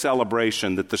 7-day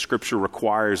celebration that the scripture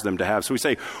requires them to have. So we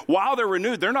say, while they're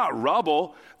renewed, they're not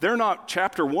rubble. They're not,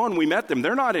 chapter 1, we met them.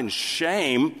 They're not in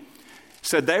shame.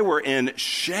 Said they were in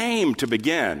shame to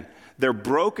begin. They're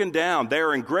broken down.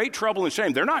 They're in great trouble and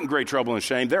shame. They're not in great trouble and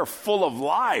shame. They're full of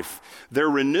life. They're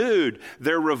renewed.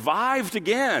 They're revived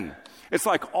again. It's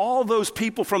like all those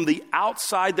people from the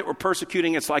outside that were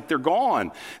persecuting, it's like they're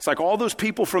gone. It's like all those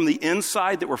people from the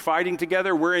inside that were fighting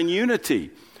together, we're in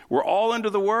unity. We're all under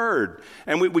the word.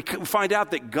 And we find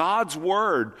out that God's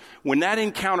word, when that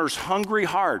encounters hungry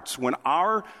hearts, when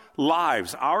our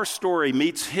lives, our story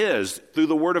meets his through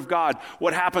the word of God,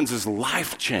 what happens is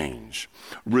life change,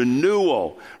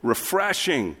 renewal,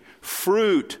 refreshing,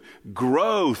 fruit,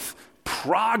 growth,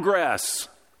 progress.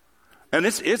 And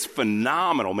it's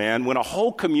phenomenal, man. When a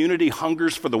whole community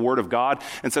hungers for the word of God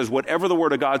and says, whatever the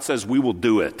word of God says, we will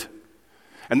do it.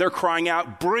 And they're crying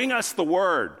out, bring us the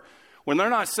word. When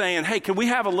they're not saying, hey, can we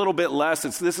have a little bit less?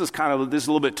 This is a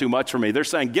little bit too much for me. They're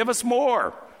saying, give us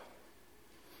more.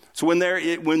 So when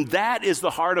that is the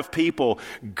heart of people,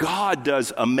 God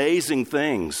does amazing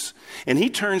things. And he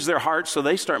turns their hearts so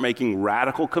they start making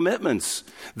radical commitments.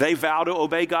 They vow to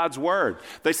obey God's word.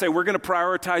 They say, we're going to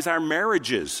prioritize our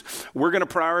marriages. We're going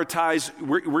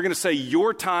to say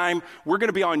your time, we're going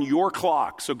to be on your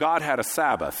clock. So God had a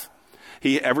Sabbath.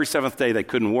 Every seventh day they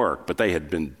couldn't work, but they had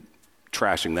been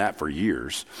trashing that for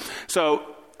years. So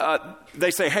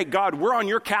they say, hey, God, we're on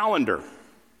your calendar.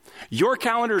 Your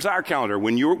calendar is our calendar.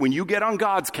 When you get on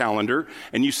God's calendar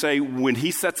and you say, when he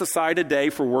sets aside a day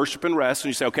for worship and rest, and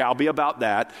you say, okay, I'll be about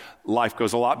that, life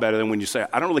goes a lot better than when you say,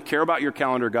 I don't really care about your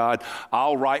calendar, God.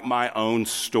 I'll write my own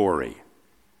story.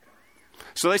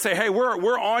 So they say, hey,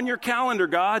 we're on your calendar,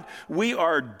 God. We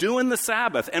are doing the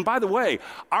Sabbath. And by the way,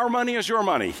 our money is your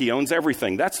money. He owns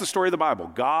everything. That's the story of the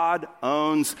Bible. God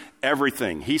owns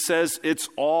everything. He says it's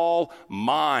all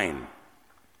mine.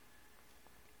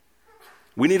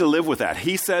 We need to live with that.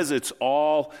 He says it's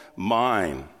all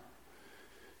mine.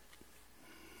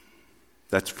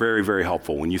 That's very, very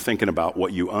helpful when you're thinking about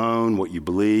what you own, what you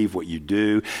believe, what you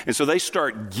do. And so they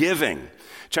start giving.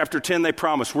 Chapter 10, they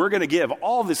promise, we're going to give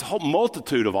all this whole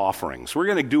multitude of offerings. We're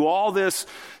going to do all this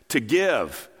to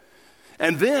give.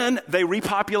 And then they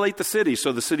repopulate the city.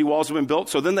 So the city walls have been built.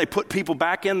 So then they put people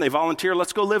back in. They volunteer.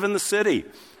 Let's go live in the city.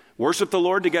 Worship the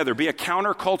Lord together. Be a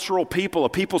countercultural people, a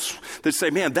people that say,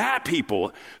 man, that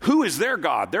people, who is their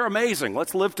God? They're amazing.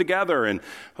 Let's live together and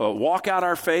walk out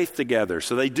our faith together.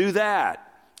 So they do that.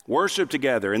 Worship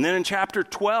together. And then in chapter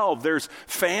 12, there's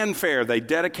fanfare. They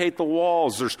dedicate the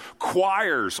walls. There's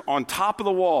choirs on top of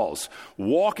the walls,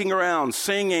 walking around,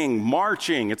 singing,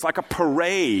 marching. It's like a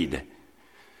parade.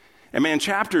 And man,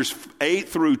 chapters 8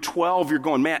 through 12, you're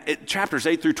going, man, chapters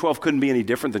 8 through 12 couldn't be any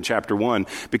different than chapter 1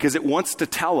 because it wants to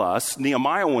tell us,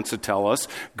 Nehemiah wants to tell us,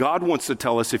 God wants to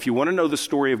tell us, if you want to know the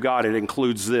story of God, it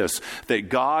includes this, that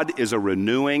God is a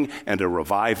renewing and a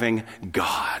reviving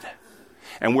God.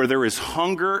 And where there is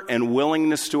hunger and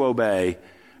willingness to obey,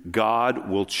 God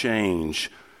will change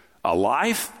a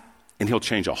life and he'll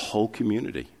change a whole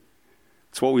community.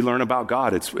 It's what we learn about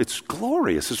God. It's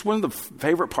glorious. It's one of the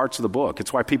favorite parts of the book.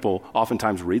 It's why people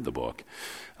oftentimes read the book,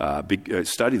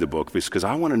 study the book, because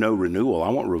I want to know renewal. I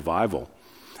want revival.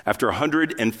 After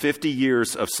 150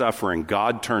 years of suffering,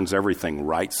 God turns everything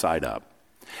right side up.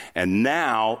 And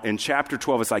now in chapter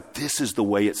 12, it's like, this is the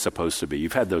way it's supposed to be.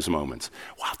 You've had those moments.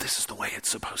 Wow, this is the way it's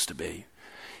supposed to be.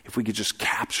 If we could just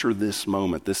capture this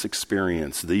moment, this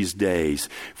experience, these days,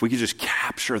 if we could just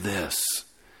capture this.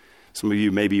 Some of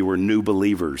you maybe were new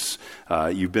believers.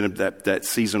 You've been at that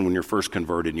season when you're first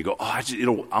converted and you go,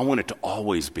 I want it to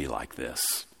always be like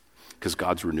this because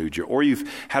God's renewed you. Or you've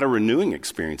had a renewing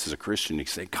experience as a Christian. You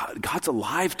say, God's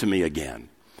alive to me again.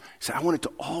 You say, I want it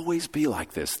to always be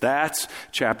like this. That's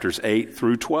chapters 8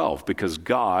 through 12 because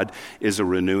God is a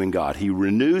renewing God. He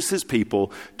renews his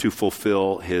people to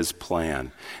fulfill his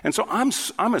plan. And so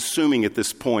I'm assuming at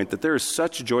this point that there is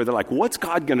such joy. They're like, what's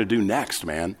God going to do next,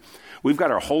 man? We've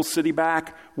got our whole city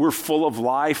back. We're full of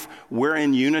life. We're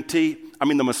in unity. I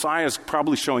mean, the Messiah is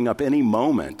probably showing up any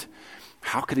moment.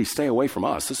 How could he stay away from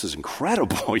us? This is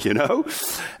incredible, you know?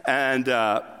 And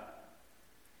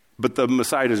but the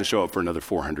Messiah doesn't show up for another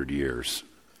 400 years.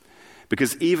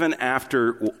 Because even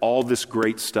after all this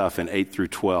great stuff in 8 through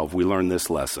 12, we learn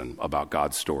this lesson about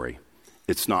God's story.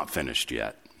 It's not finished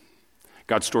yet.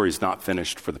 God's story is not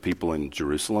finished for the people in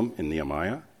Jerusalem, in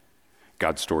Nehemiah.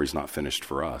 God's story is not finished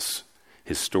for us.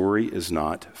 His story is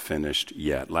not finished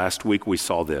yet. Last week we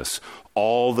saw this.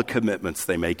 All the commitments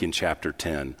they make in chapter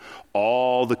 10,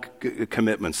 all the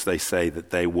commitments they say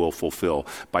that they will fulfill.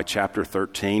 By chapter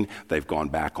 13, they've gone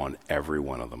back on every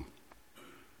one of them.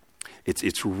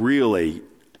 It's really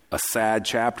a sad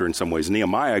chapter in some ways.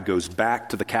 Nehemiah goes back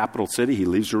to the capital city. He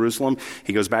leaves Jerusalem.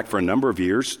 He goes back for a number of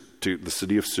years to the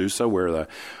city of Susa where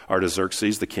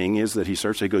Artaxerxes, the king, is that he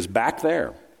serves. He goes back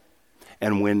there.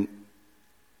 And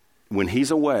when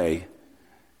he's away,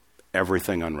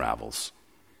 everything unravels.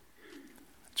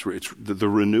 The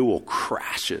renewal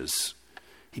crashes.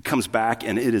 He comes back,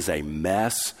 and it is a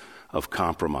mess of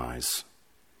compromise.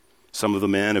 Some of the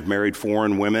men have married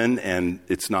foreign women, and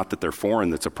it's not that they're foreign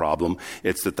that's a problem.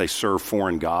 It's that they serve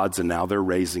foreign gods, and now they're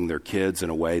raising their kids in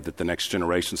a way that the next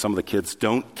generation, some of the kids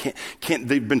can't.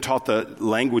 They've been taught the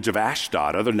language of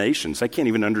Ashdod, other nations. They can't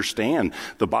even understand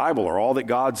the Bible or all that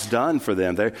God's done for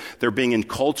them. They're being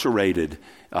enculturated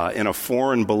in a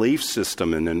foreign belief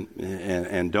system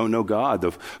and don't know God.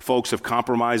 The folks have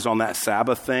compromised on that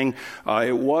Sabbath thing.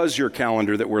 It was your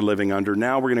calendar that we're living under.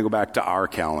 Now we're going to go back to our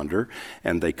calendar,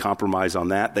 and they compromise on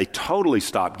that. They totally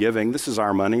stop giving. This is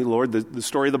our money, Lord. The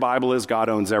story of the Bible is God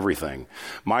owns everything.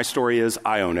 My story is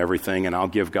I own everything, and I'll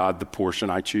give God the portion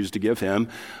I choose to give him.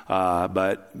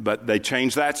 But they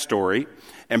changed that story,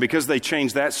 and because they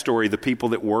changed that story, the people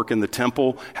that work in the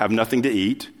temple have nothing to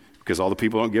eat, because all the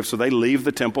people don't give, so they leave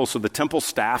the temple. So the temple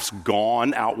staff's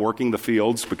gone out working the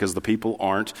fields because the people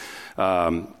aren't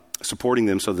supporting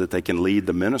them so that they can lead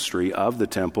the ministry of the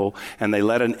temple. And they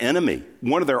let an enemy,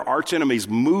 one of their arch enemies,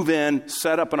 move in,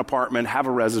 set up an apartment, have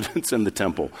a residence in the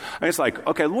temple. And it's like,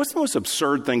 okay, what's the most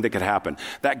absurd thing that could happen?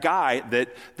 That guy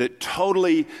that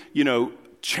totally,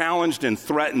 challenged and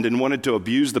threatened and wanted to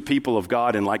abuse the people of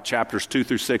God in like chapters 2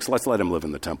 through 6, let's let him live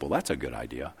in the temple. That's a good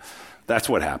idea. That's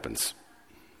what happens.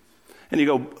 And you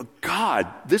go, God,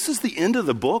 this is the end of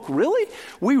the book? Really?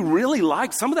 We really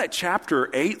like some of that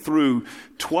chapter 8 through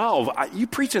 12. You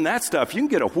preaching that stuff, you can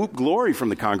get a whoop glory from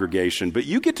the congregation. But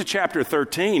you get to chapter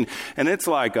 13, and it's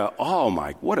like,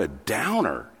 what a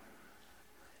downer.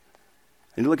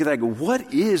 And you look at that and go,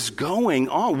 what is going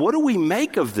on? What do we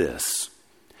make of this?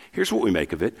 Here's what we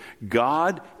make of it.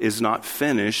 God is not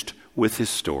finished with his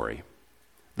story.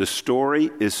 The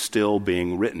story is still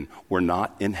being written. We're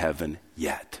not in heaven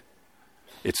yet.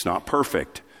 It's not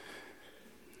perfect.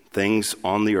 Things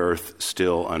on the earth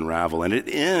still unravel. And it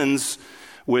ends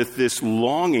with this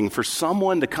longing for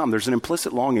someone to come. There's an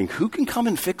implicit longing. Who can come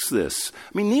and fix this?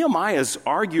 I mean, Nehemiah is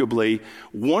arguably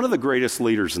one of the greatest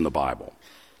leaders in the Bible.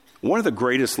 One of the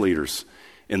greatest leaders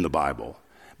in the Bible.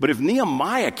 But if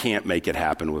Nehemiah can't make it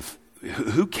happen,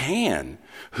 who can?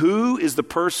 Who is the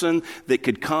person that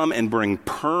could come and bring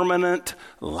permanent,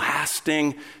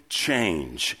 lasting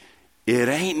change? It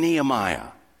ain't Nehemiah.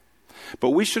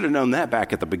 But we should have known that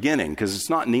back at the beginning, because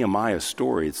it's not Nehemiah's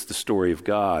story, it's the story of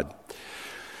God.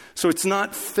 So it's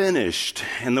not finished,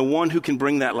 and the one who can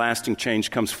bring that lasting change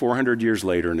comes 400 years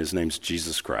later, and his name's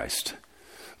Jesus Christ,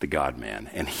 the God-man.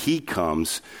 And he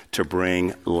comes to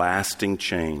bring lasting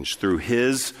change. Through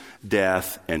his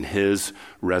death and his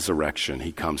resurrection,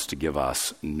 he comes to give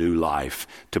us new life,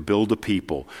 to build a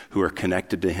people who are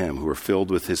connected to him, who are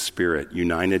filled with his Spirit,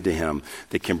 united to him,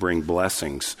 that can bring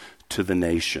blessings to the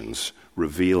nations,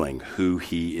 revealing who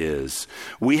he is.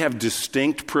 We have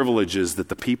distinct privileges that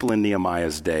the people in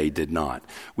Nehemiah's day did not.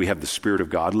 We have the Spirit of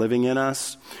God living in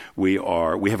us. We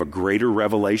have a greater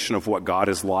revelation of what God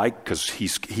is like because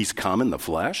he's come in the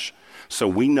flesh. So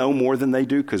we know more than they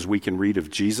do because we can read of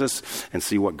Jesus and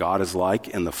see what God is like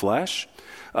in the flesh.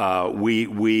 We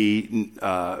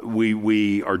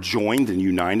are joined and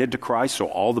united to Christ, so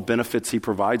all the benefits he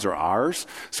provides are ours.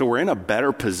 So we're in a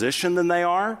better position than they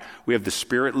are. We have the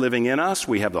Spirit living in us.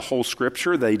 We have the whole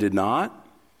Scripture. They did not.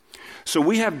 So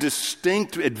we have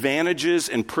distinct advantages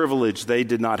and privilege they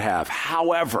did not have.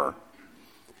 However,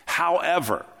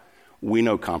 we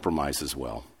know compromise as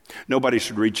well. Nobody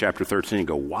should read chapter 13 and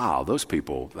go, wow, those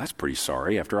people, that's pretty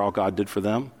sorry after all God did for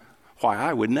them. Why,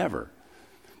 I would never.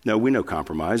 No, we know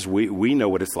compromise. We know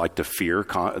what it's like to fear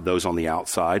those on the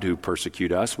outside who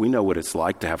persecute us. We know what it's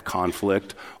like to have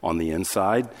conflict on the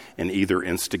inside and either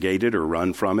instigate it or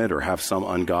run from it or have some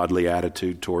ungodly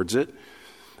attitude towards it.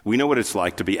 We know what it's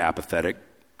like to be apathetic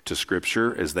to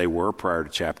Scripture as they were prior to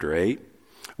chapter 8.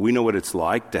 We know what it's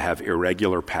like to have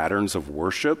irregular patterns of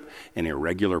worship and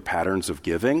irregular patterns of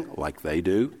giving like they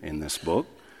do in this book.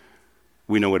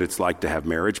 We know what it's like to have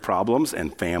marriage problems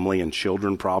and family and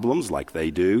children problems like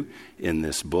they do in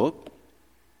this book.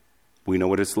 We know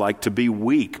what it's like to be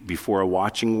weak before a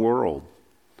watching world.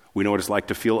 We know what it's like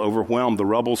to feel overwhelmed. The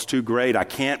rubble's too great. I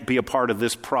can't be a part of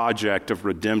this project of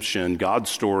redemption, God's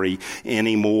story,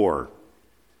 anymore.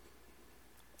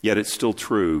 Yet it's still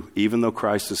true. Even though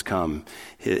Christ has come,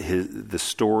 the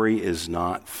story is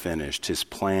not finished. His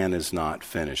plan is not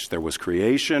finished. There was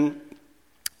creation.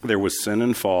 There was sin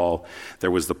and fall.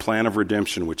 There was the plan of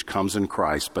redemption which comes in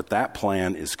Christ, but that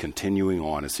plan is continuing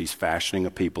on as he's fashioning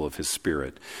a people of his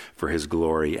Spirit for his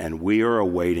glory. And we are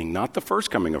awaiting, not the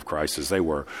first coming of Christ as they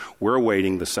were, we're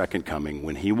awaiting the second coming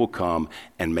when he will come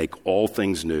and make all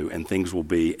things new and things will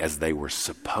be as they were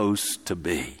supposed to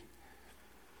be.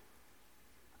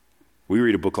 We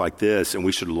read a book like this and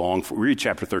we should long for, we read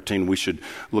chapter 13, we should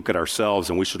look at ourselves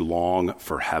and we should long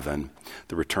for heaven,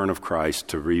 the return of Christ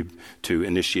to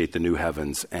initiate the new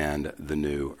heavens and the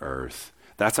new earth.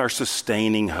 That's our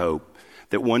sustaining hope,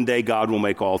 that one day God will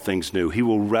make all things new. He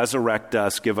will resurrect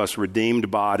us, give us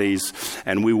redeemed bodies,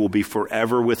 and we will be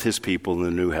forever with his people in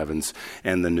the new heavens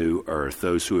and the new earth,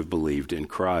 those who have believed in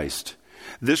Christ.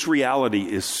 This reality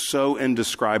is so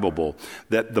indescribable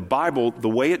that the Bible, the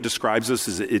way it describes us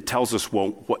is it tells us,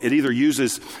 it either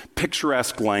uses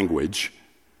picturesque language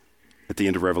at the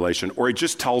end of Revelation, or it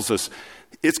just tells us,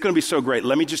 it's going to be so great.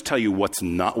 Let me just tell you what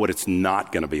it's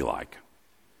not going to be like.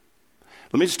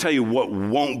 Let me just tell you what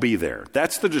won't be there.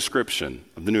 That's the description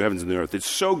of the new heavens and the new earth. It's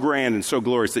so grand and so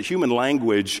glorious that human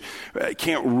language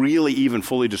can't really even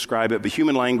fully describe it, but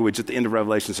human language at the end of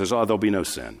Revelation says, there'll be no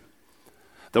sin.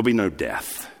 There'll be no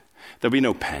death. There'll be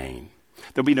no pain.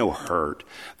 There'll be no hurt.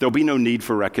 There'll be no need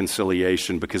for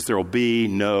reconciliation because there'll be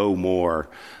no more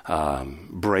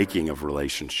breaking of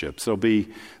relationships. There'll be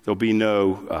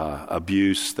no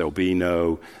abuse. There'll be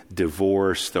no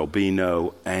divorce. There'll be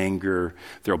no anger.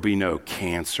 There'll be no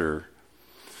cancer.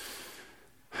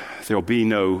 There'll be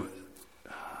no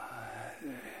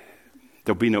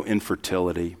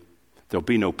infertility. There'll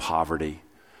be no poverty.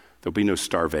 There'll be no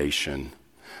starvation.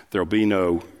 There'll be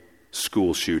no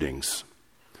school shootings.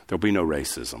 There'll be no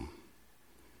racism.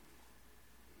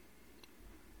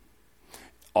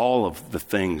 All of the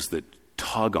things that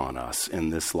tug on us in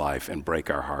this life and break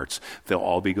our hearts, they'll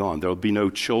all be gone. There'll be no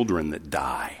children that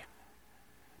die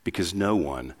because no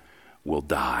one will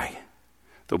die.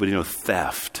 There'll be no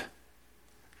theft.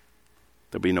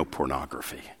 There'll be no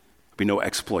pornography. There'll be no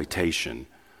exploitation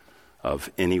of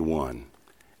anyone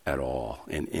at all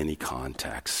in any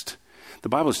context. The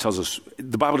Bible tells us,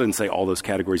 the Bible didn't say all those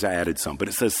categories, I added some, but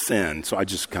it says sin, so I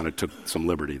just kind of took some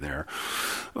liberty there.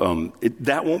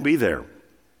 That won't be there.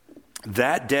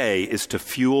 That day is to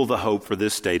fuel the hope for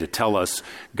this day, to tell us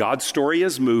God's story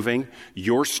is moving,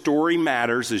 your story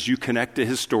matters as you connect to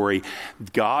his story.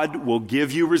 God will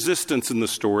give you resistance in the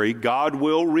story, God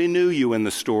will renew you in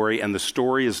the story, and the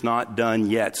story is not done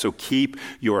yet. So keep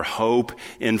your hope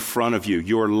in front of you.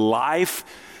 Your life,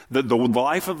 the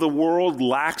life of the world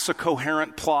lacks a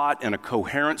coherent plot and a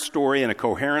coherent story and a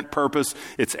coherent purpose.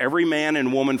 It's every man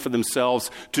and woman for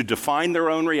themselves to define their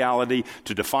own reality,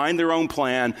 to define their own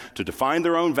plan, to define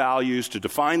their own values, to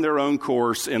define their own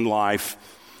course in life.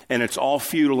 And it's all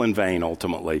futile and vain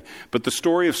ultimately. But the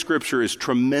story of Scripture is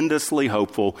tremendously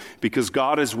hopeful because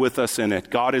God is with us in it.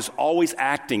 God is always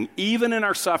acting, even in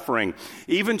our suffering,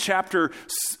 even chapter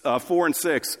 4 and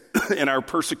 6 in our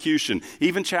persecution,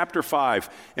 even chapter 5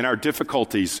 in our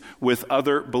difficulties with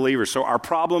other believers. So our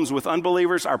problems with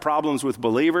unbelievers, our problems with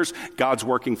believers, God's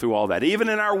working through all that. Even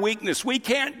in our weakness, we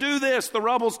can't do this, the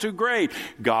rubble's too great,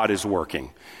 God is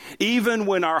working. Even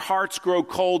when our hearts grow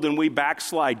cold and we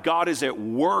backslide, God is at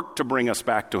work to bring us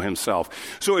back to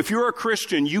himself. So if you're a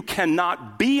Christian, you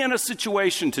cannot be in a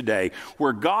situation today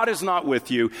where God is not with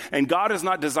you and God is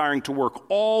not desiring to work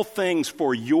all things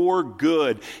for your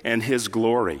good and his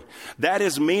glory. That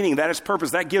is meaning, that is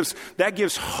purpose, that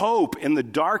gives hope in the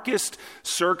darkest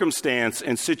circumstance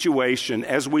and situation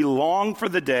as we long for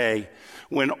the day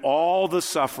when all the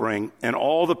suffering and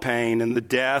all the pain and the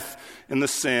death and the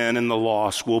sin and the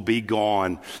loss will be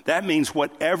gone. That means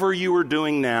whatever you are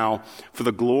doing now for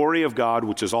the glory of God,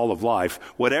 which is all of life,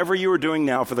 whatever you are doing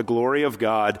now for the glory of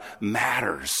God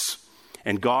matters.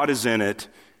 And God is in it,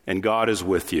 and God is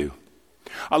with you.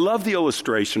 I love the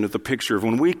illustration of the picture of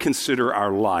when we consider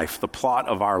our life, the plot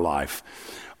of our life.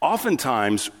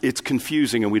 Oftentimes, it's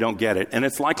confusing and we don't get it. And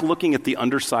it's like looking at the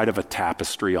underside of a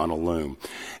tapestry on a loom.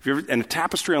 And a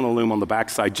tapestry on the loom on the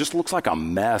backside just looks like a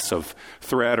mess of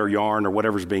thread or yarn or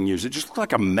whatever's being used. It just looks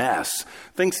like a mess.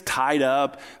 Things tied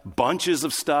up, bunches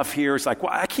of stuff here. It's like,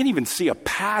 well, I can't even see a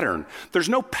pattern. There's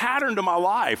no pattern to my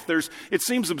life. It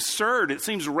seems absurd. It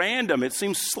seems random. It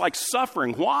seems like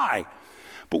suffering. Why?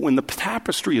 But when the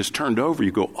tapestry is turned over,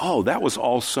 you go, oh, that was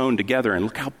all sewn together, and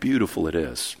look how beautiful it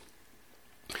is.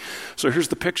 So here's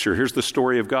the picture. Here's the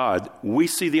story of God. We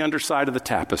see the underside of the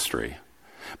tapestry,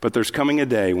 but there's coming a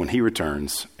day when he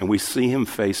returns and we see him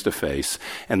face to face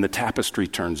and the tapestry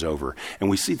turns over and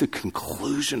we see the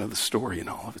conclusion of the story in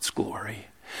all of its glory.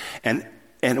 And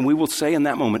we will say in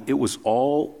that moment, it was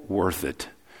all worth it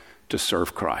to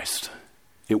serve Christ.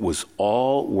 It was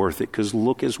all worth it because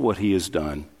look at what he has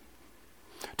done.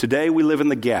 Today we live in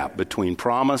the gap between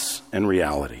promise and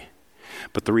reality,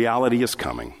 but the reality is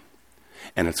coming.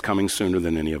 And it's coming sooner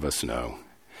than any of us know.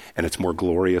 And it's more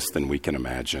glorious than we can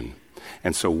imagine.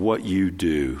 And so what you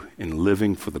do in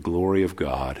living for the glory of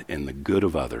God and the good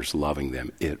of others, loving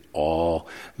them, it all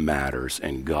matters.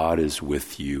 And God is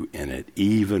with you in it,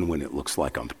 even when it looks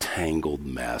like a tangled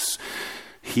mess.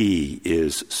 He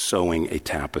is sewing a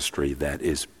tapestry that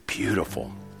is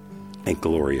beautiful and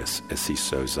glorious as he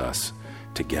sews us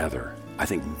together. I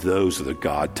think those are the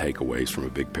God takeaways from a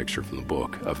big picture from the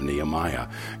book of Nehemiah.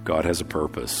 God has a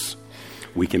purpose.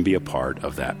 We can be a part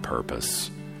of that purpose.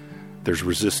 There's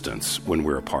resistance when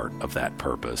we're a part of that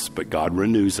purpose, but God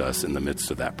renews us in the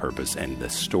midst of that purpose, and the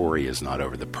story is not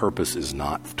over. The purpose is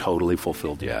not totally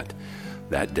fulfilled yet.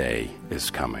 That day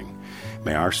is coming.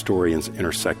 May our story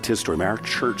intersect His story. May our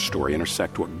church story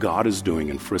intersect what God is doing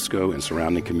in Frisco and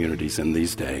surrounding communities in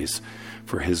these days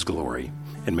for His glory.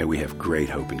 And may we have great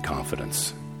hope and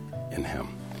confidence in Him.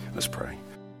 Let's pray.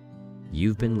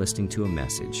 You've been listening to a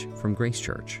message from Grace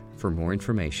Church. For more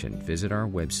information, visit our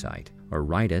website or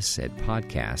write us at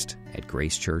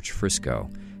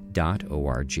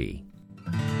podcast@gracechurchfrisco.org.